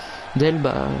d'elle,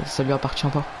 bah ça lui appartient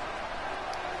pas.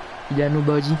 Il est à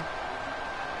nobody.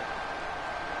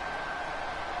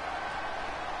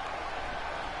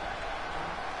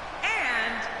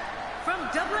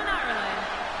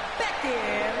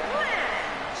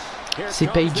 C'est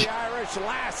Paige.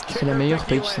 C'est la meilleure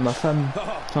Paige, c'est ma femme.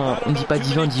 Enfin, on dit pas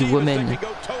divin, on dit woman.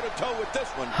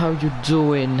 How you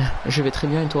doing? Je vais très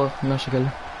bien et toi? Non, je rigole.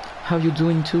 How you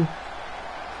doing too?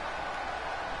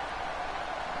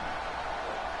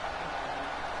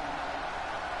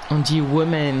 On dit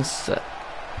women's.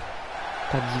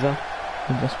 Pas diva.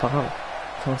 Mais bon, c'est pas grave.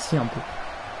 Enfin, si, un peu.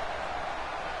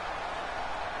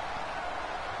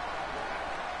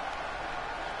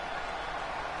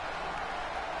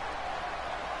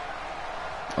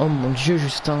 Oh mon dieu,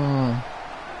 Justin.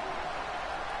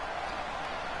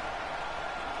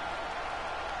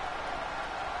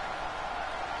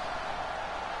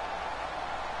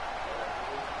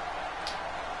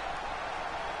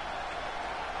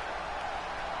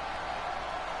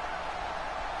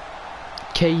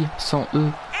 Kay sans E.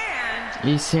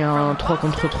 Et c'est un 3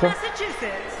 contre 3.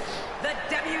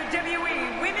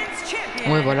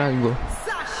 Ouais, voilà, Hugo.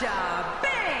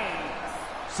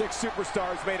 Six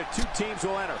superstars made it. Two teams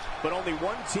will enter, but only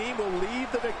one team will leave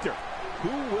the victor. Who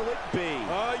will it be?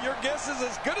 Your guess is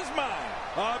as good as mine.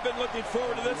 I've been looking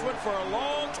forward to this one for a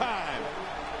long time.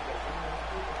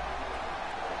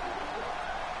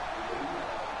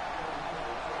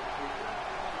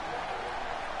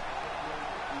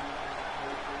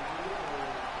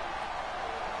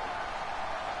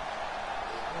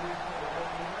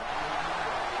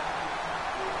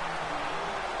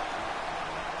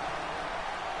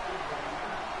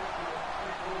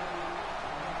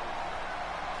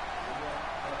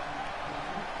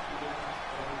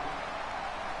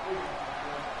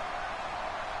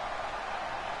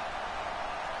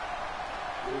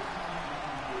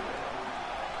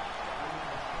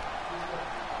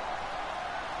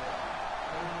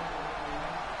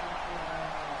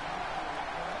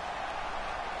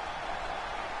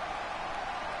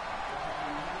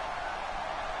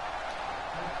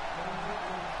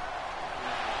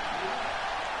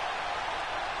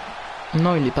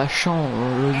 Non, il est pas chiant,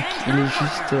 il est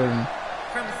juste...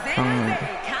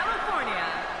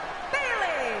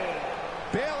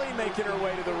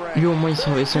 lui au moins il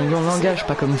savait son langage,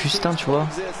 pas comme Justin, tu vois.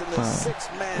 Enfin,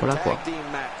 voilà quoi.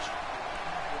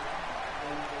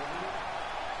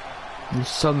 Nous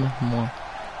sommes moins.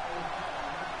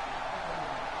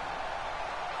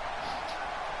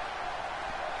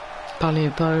 Parlez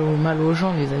pas mal aux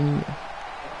gens, les amis.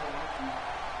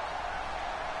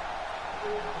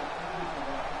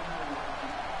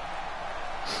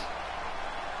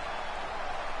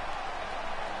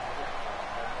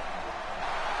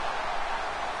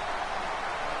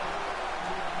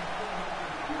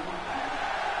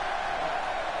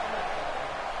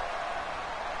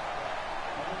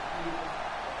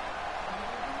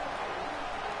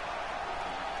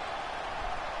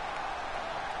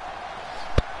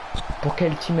 Pour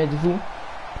quel team êtes-vous?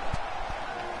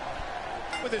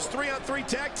 With his 3-on-3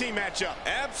 tag team matchup.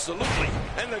 Absolutely.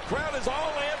 And the crowd is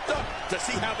all amped up to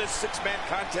see how this six-man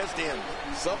contest ends.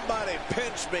 Somebody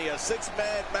pinch me a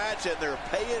six-man match and they're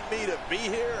paying me to be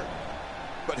here.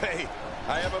 But hey,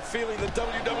 I have a feeling the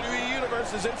WWE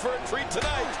Universe is in for a treat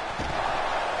tonight.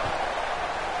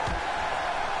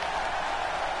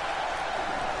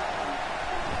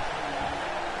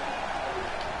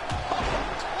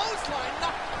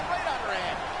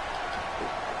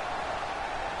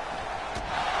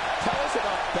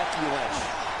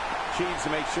 She needs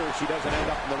to make sure she doesn't end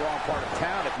up in the wrong part of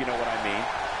town, if you know what I mean.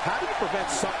 How do you prevent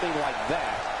something like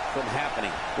that from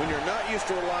happening? When you're not used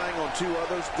to relying on two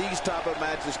others, these type of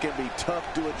matches can be tough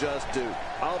to adjust to.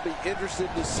 I'll be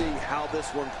interested to see how this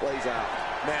one plays out.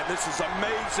 Man, this is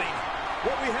amazing.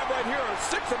 What we have right here are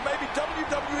six of maybe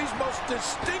WWE's most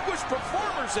distinguished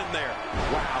performers in there.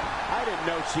 Wow, I didn't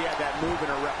know she had that move in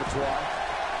her repertoire.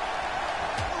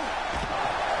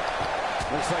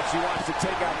 Looks like she wants to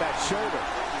take out that shoulder.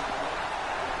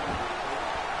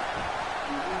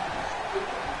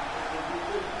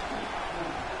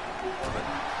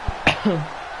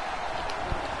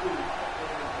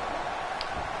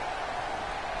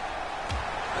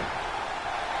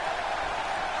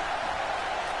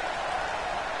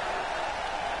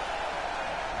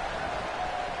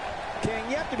 King,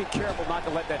 you have to be careful not to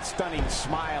let that stunning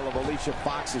smile of Alicia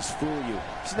Fox's fool you.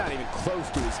 She's not even close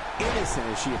to as innocent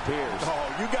as she appears.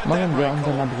 Oh, you got Moi that j'aime bien right,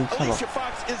 dans la Cole. brique, ça va. Alicia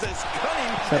Fox is as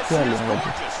cunning Ça as peut she aller, is on va dire.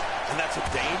 gorgeous. And that's a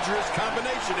dangerous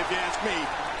combination if you ask me.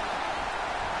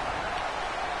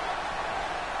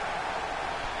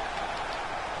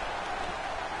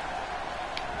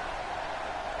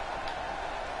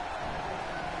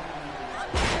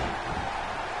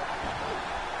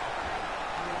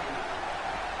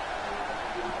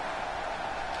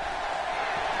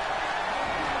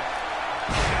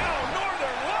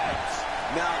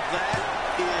 Now that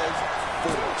is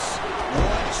force.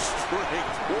 What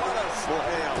strength. What a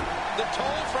slam. The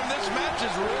toll from this match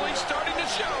is really starting to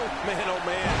show. Man, oh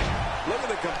man. Look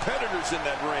at the competitors in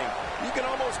that ring. You can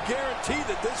almost guarantee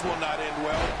that this will not end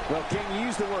well. Well, King, you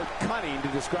used the word cunning to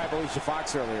describe Alicia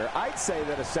Fox earlier. I'd say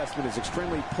that assessment is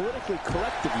extremely politically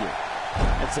correct of you.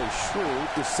 I'd say shrewd,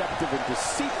 deceptive, and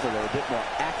deceitful are a bit more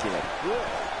accurate.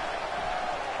 Really?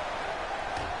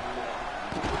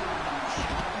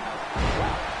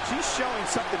 She's showing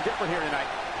something different here tonight.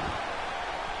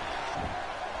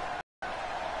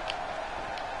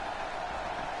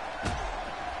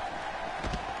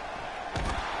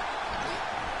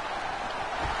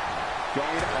 Going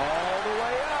all the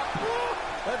way up. Woo,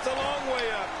 that's a long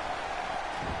way up.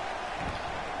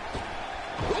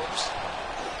 Oops.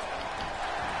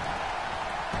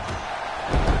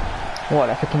 Oh, elle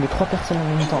a fait tomber 3 personnes en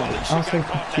même temps. Un seul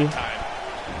coup de pied.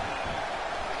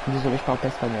 Désolé, je parle pas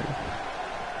espagnol.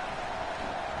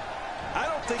 I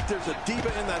don't think there's a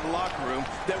diva in that locker room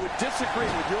that would disagree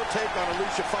with your take on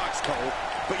Alicia Fox, Cole.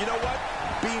 But you know what?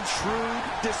 Being shrewd,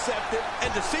 deceptive,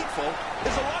 and deceitful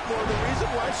is a lot more the reason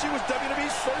why she was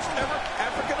WWE's first ever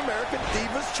African-American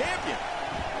Divas champion.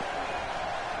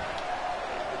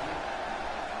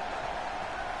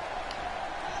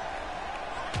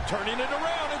 Turning it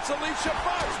around, it's Alicia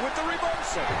Fox with the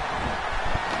reversal.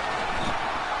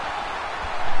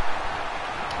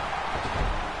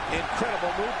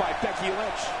 Incredible move by Becky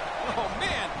Lynch. Oh,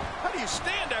 man. How do you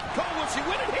stand that? Cole, will she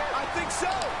win it here? I think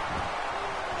so.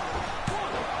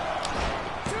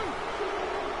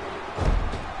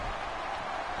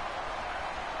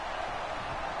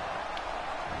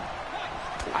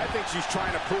 I think she's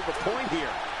trying to prove a point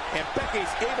here. And Becky's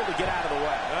able to get out of the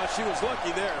way. She was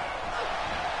lucky there.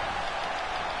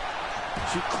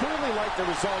 She clearly liked the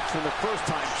results from the first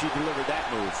time she delivered that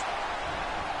move.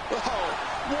 Oh,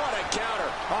 what a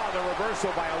counter. Oh, the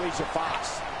reversal by Alicia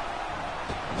Fox.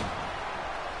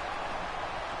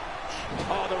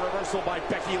 Oh, the reversal by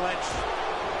Becky Lynch.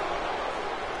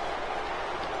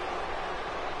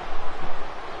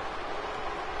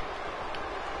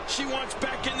 She wants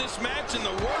back in this match in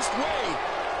the worst way.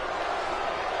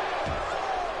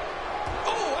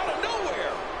 Oh, out of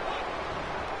nowhere.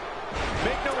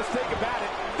 Make no mistake about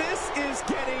it, this is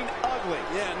getting ugly.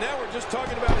 Yeah, now we're just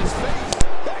talking about his face.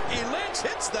 Becky Lynch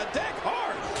hits the deck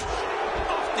hard.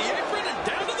 Off the apron and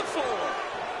down to the floor.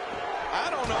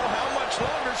 I don't know how much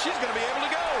longer she's going to be able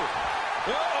to go.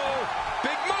 Uh-oh.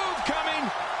 Big move coming.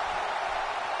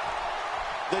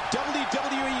 The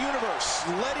WWE Universe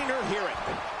letting her hear it.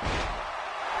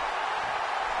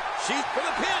 She's for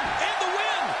the pin and the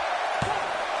win.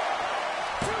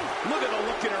 Look at the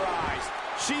look in her eyes.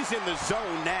 She's in the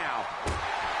zone now.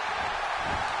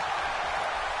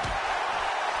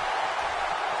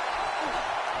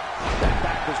 That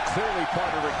back was clearly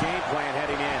part of her game plan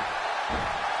heading in.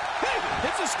 Hey,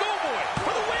 it's a schoolboy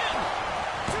for the win.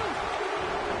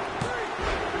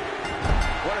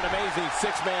 What an amazing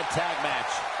six-man tag match.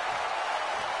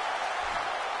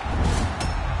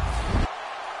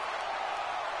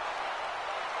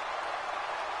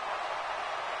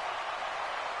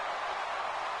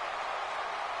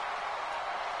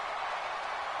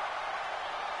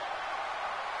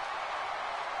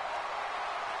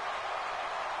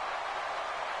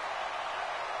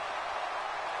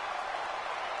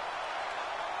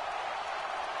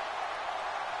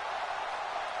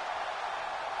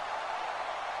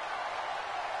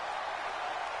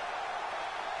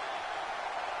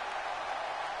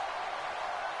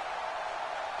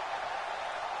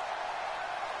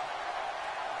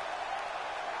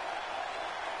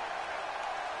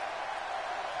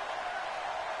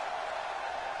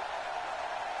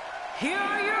 Here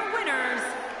are your winners,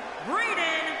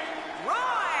 Braden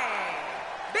Roy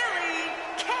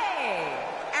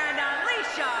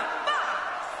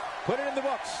Put it in the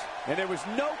books. And there was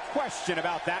no question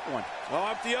about that one.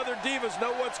 Oh, if the other Divas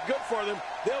know what's good for them,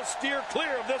 they'll steer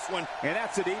clear of this one. And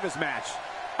that's a Divas match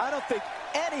I don't think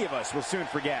any of us will soon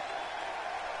forget.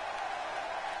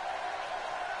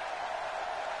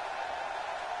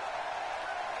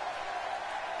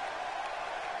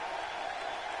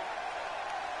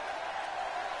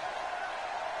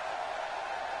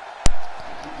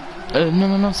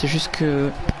 Non, c'est juste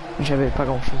que j'avais pas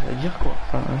grand chose à dire quoi.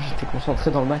 Enfin, j'étais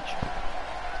concentré dans le match.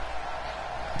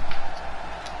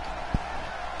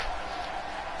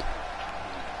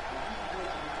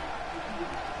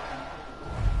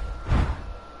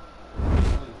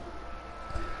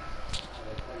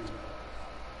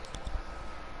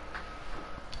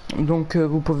 Donc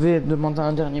vous pouvez demander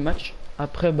un dernier match.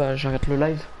 Après bah j'arrête le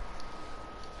live.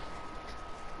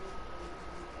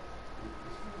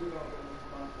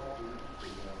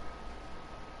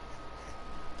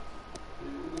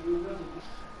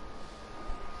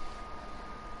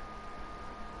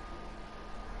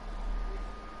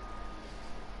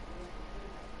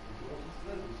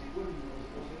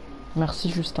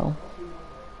 Merci Justin.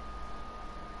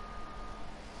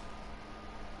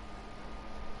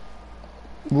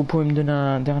 Vous pouvez me donner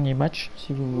un dernier match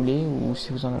si vous voulez ou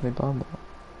si vous en avez pas. Bon.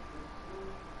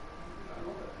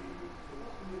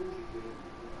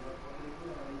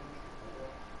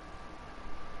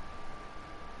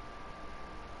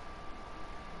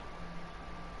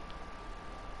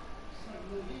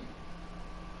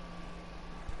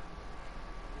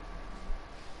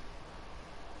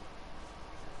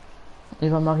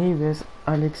 Eva Marie vs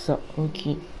Alexa,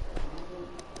 ok.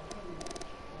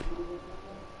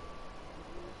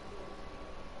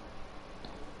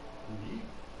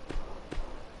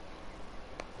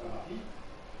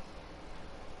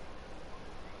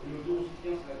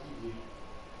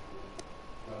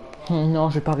 Non,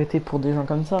 je vais pas arrêter pour des gens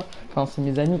comme ça. Enfin, c'est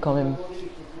mes amis quand même.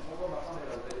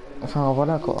 Enfin,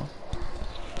 voilà quoi.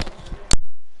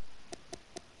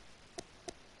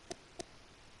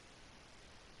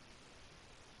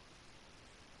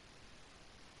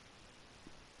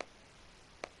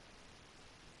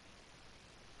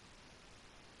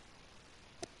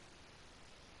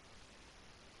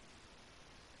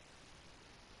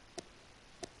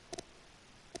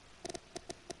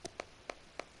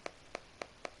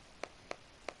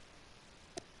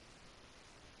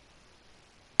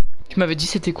 Tu m'avais dit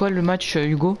c'était quoi le match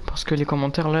Hugo? Parce que les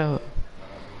commentaires là...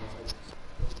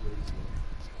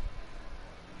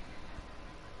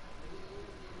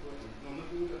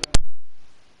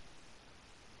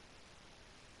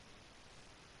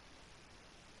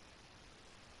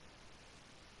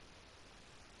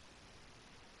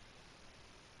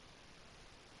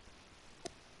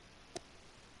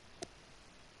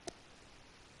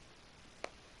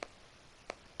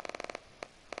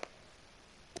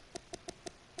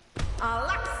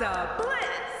 Alexa Bliss.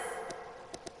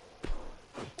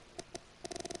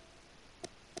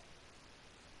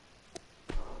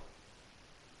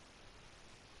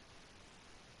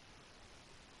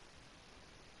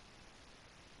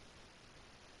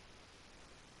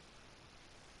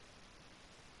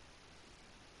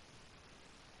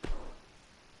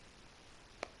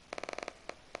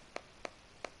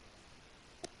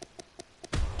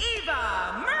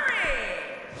 Eva Marie.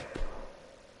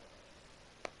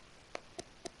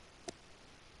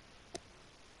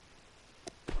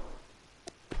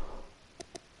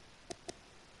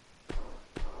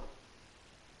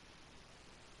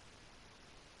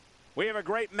 We have a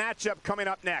great matchup coming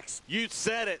up next. You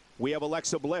said it. We have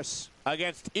Alexa Bliss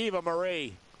against Eva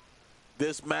Marie.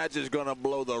 This match is going to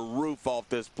blow the roof off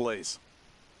this place.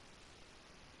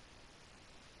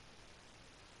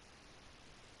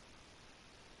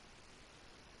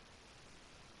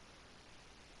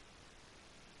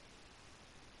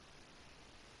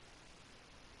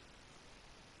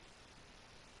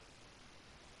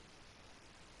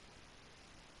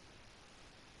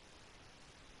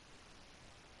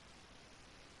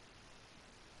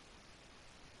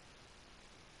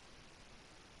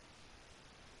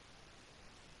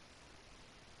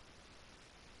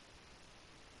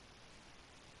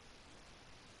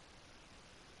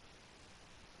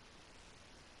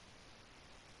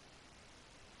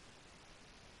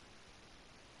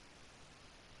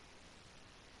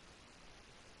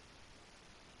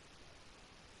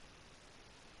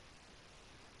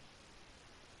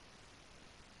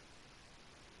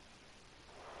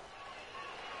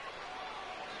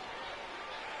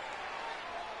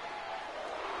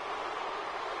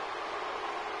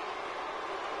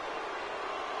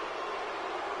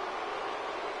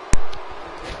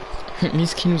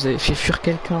 Miski nous avait fait fuir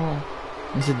quelqu'un.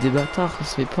 Vous êtes des bâtards, ça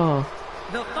se fait pas.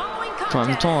 The following En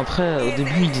même temps, après, au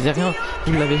début, il disait rien.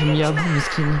 Vous l'avez mis à bout,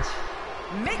 mesquine.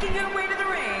 Making her way to the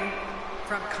ring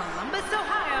from Columbus,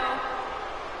 Ohio,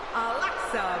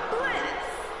 Alexa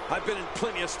Bliss. I've been in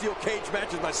plenty of steel cage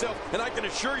matches myself, and I can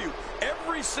assure you,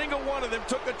 every single one of them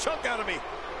took a chunk out of me.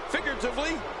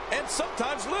 Figuratively, and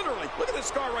sometimes literally. Look at this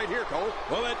scar right here, Cole.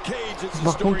 Well, that cage is the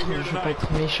Par story contre, here je vais pas tonight.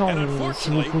 être méchant, And mais si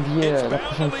vous pouviez it's la bound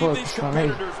prochaine to fois leave que these je fais un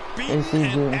live, competitors essayez de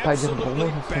beaten ne pas dire de gros mots,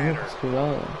 and ça serait mieux, parce que là,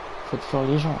 faites fuir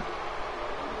les gens.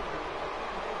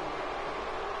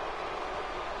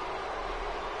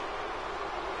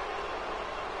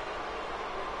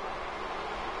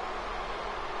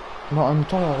 Bon, en même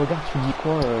temps, là, regarde, tu dis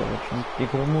quoi tu dis les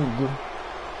gros mots, Hugo.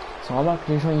 C'est vraiment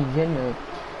que les gens,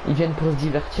 ils viennent pour se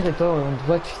divertir, et toi, on te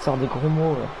voit, tu sors des gros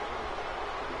mots.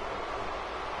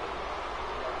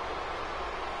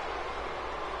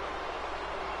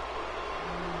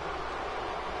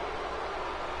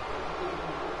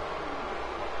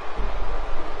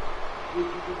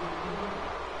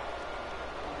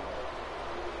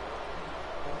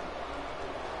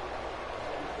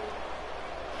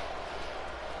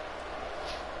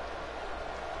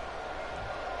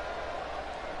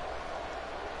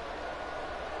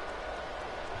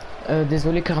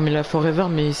 Désolé Carmella Forever,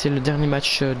 mais c'est le dernier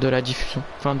match de la diffusion,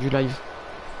 enfin du live.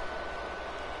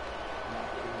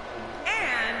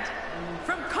 And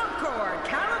from Concord,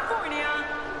 California,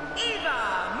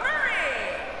 Eva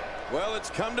Marie. Well, it's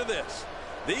come to this.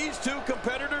 These two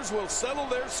competitors will settle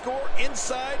their score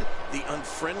inside the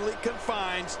unfriendly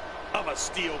confines of a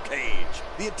steel cage.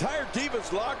 The entire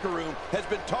Divas locker room has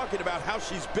been talking about how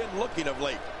she's been looking of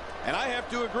late, and I have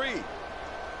to agree.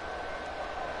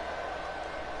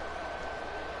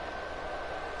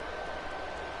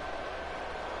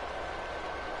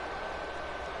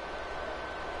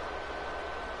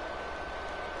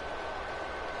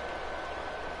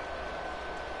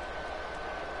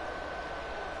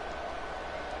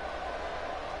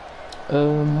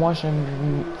 Moi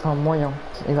j'aime, enfin moyen,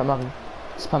 Eva Marie.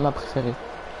 C'est pas ma préférée.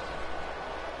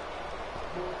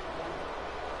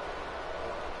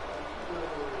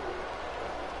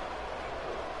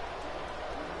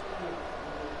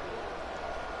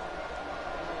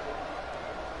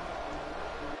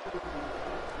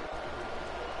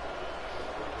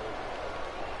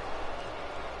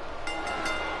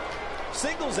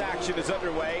 Singles action is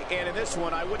underway, and in this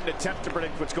one, I wouldn't attempt to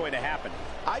predict what's going to happen.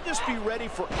 I'd just be ready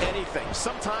for anything.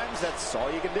 Sometimes that's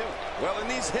all you can do. Well, in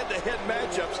these head-to-head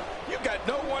matchups, you've got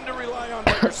no one to rely on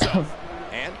but yourself.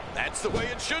 And that's the way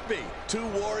it should be. Two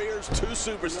warriors, two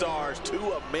superstars,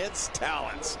 two immense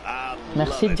talents. I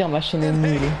Merci de dire ma chaîne est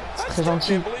nulle. C'est très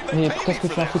gentil. Mais pourquoi est-ce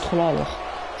que tu en foutre là alors?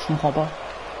 Je comprends pas.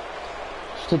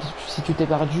 Si tu t'es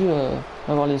perdu,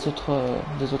 va voir les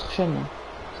autres chaînes.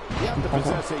 You have to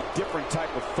possess a different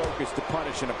type of focus to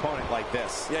punish an opponent like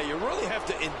this. Yeah, you really have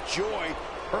to enjoy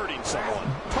hurting someone.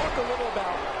 Talk a little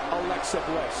about Alexa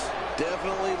Bliss.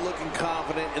 Definitely looking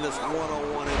confident in this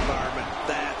one-on-one environment.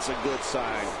 That's a good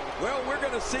sign. Well, we're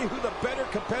going to see who the better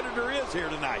competitor is here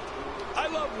tonight. I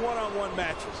love one-on-one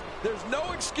matches. There's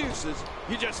no excuses.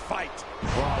 You just fight.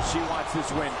 Well, she wants this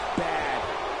win bad.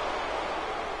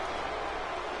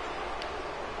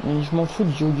 Mais je m'en fous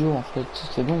de Yo-Yo en fait,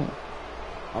 c'est bon.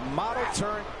 A model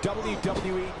turned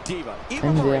WWE diva.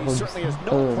 Eva Marie certainly has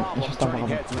no problem turning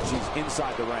heads when she's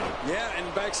inside the ring. Yeah, and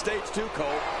backstage too, Cole.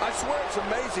 I swear it's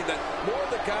amazing that more of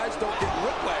the guys don't get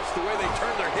whiplash the way they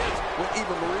turn their heads when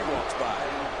Eva Marie walks by.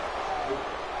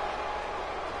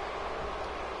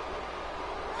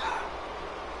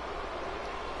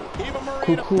 Eva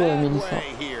Marie in a Coucou, bad Melissa.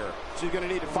 way here. She's going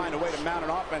to need to find a way to mount an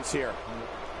offense here.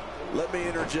 Let me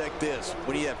interject this.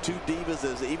 When you have two divas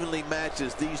as evenly matched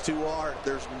as these two are,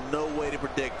 there's no way to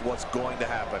predict what's going to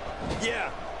happen. Yeah,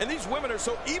 and these women are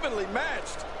so evenly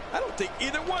matched. I don't think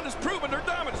either one has proven their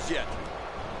dominance yet.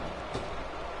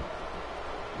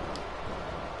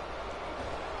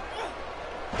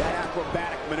 That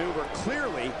acrobatic maneuver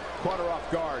clearly caught her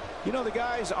off guard. You know, the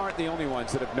guys aren't the only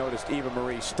ones that have noticed Eva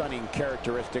Marie's stunning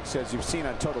characteristics, as you've seen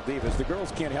on Total Divas. The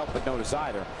girls can't help but notice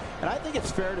either. And I think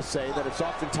it's fair to say that it's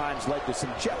oftentimes led to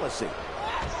some jealousy.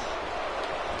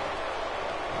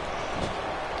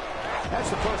 That's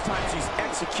the first time she's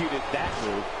executed that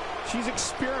move. She's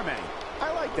experimenting.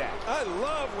 I like that. I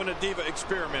love when a diva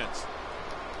experiments.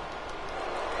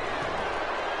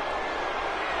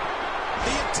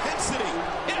 The intensity.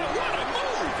 Yeah, what a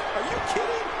move. Are you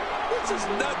kidding? This is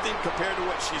nothing compared to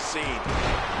what she's seen.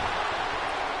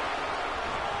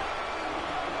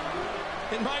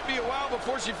 It might be a while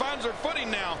before she finds her footing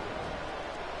now.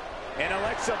 And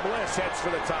Alexa Bliss heads for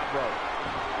the top rope.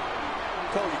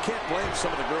 Cole, you can't blame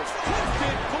some of the girls.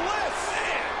 Twisted Bliss!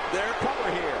 Man, they're cover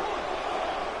here.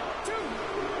 2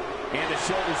 And the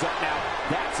shoulders up now.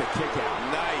 That's a kick out.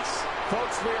 Nice.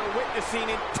 Folks, we are witnessing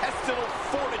intestinal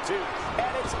fortitude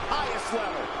at its highest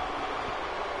level.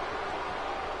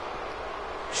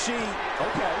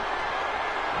 Okay.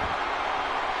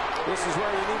 This is where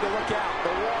you need to look out.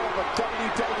 The wall of a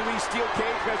WWE steel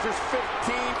cage measures 15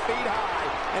 feet high,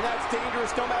 and that's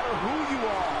dangerous no matter who you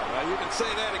are. Well, you can say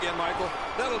that again, Michael.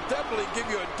 That'll definitely give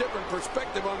you a different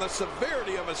perspective on the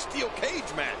severity of a steel cage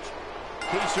match.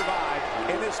 He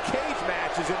survived, and this cage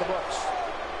match is in the books.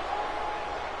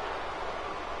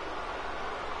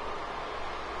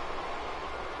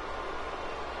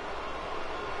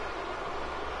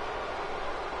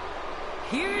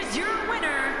 Here's your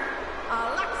winner,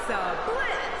 Alexa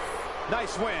Bliss.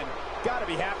 Nice win. Gotta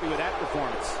be happy with that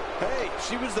performance. Hey,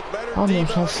 she was the better Oh, mais on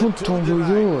diva s'en fout de ton until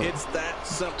yo-yo. tonight. It's that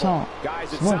simple. Putain, Guys, it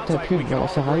c'est bon avec sounds ta like pub, we on can va all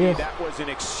faire agree ailleurs. that was an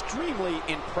extremely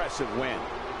impressive win.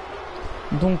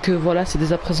 Donc voilà, c'est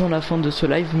dès à présent la fin de ce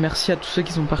live. Merci à tous ceux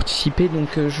qui ont participé. Donc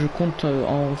je compte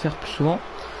en refaire plus souvent.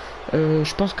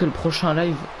 Je pense que le prochain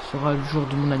live sera le jour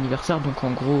de mon anniversaire. Donc en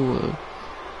gros,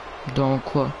 dans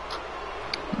quoi?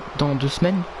 Dans 2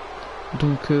 semaines.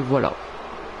 Donc voilà.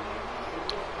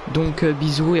 Donc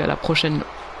bisous et à la prochaine.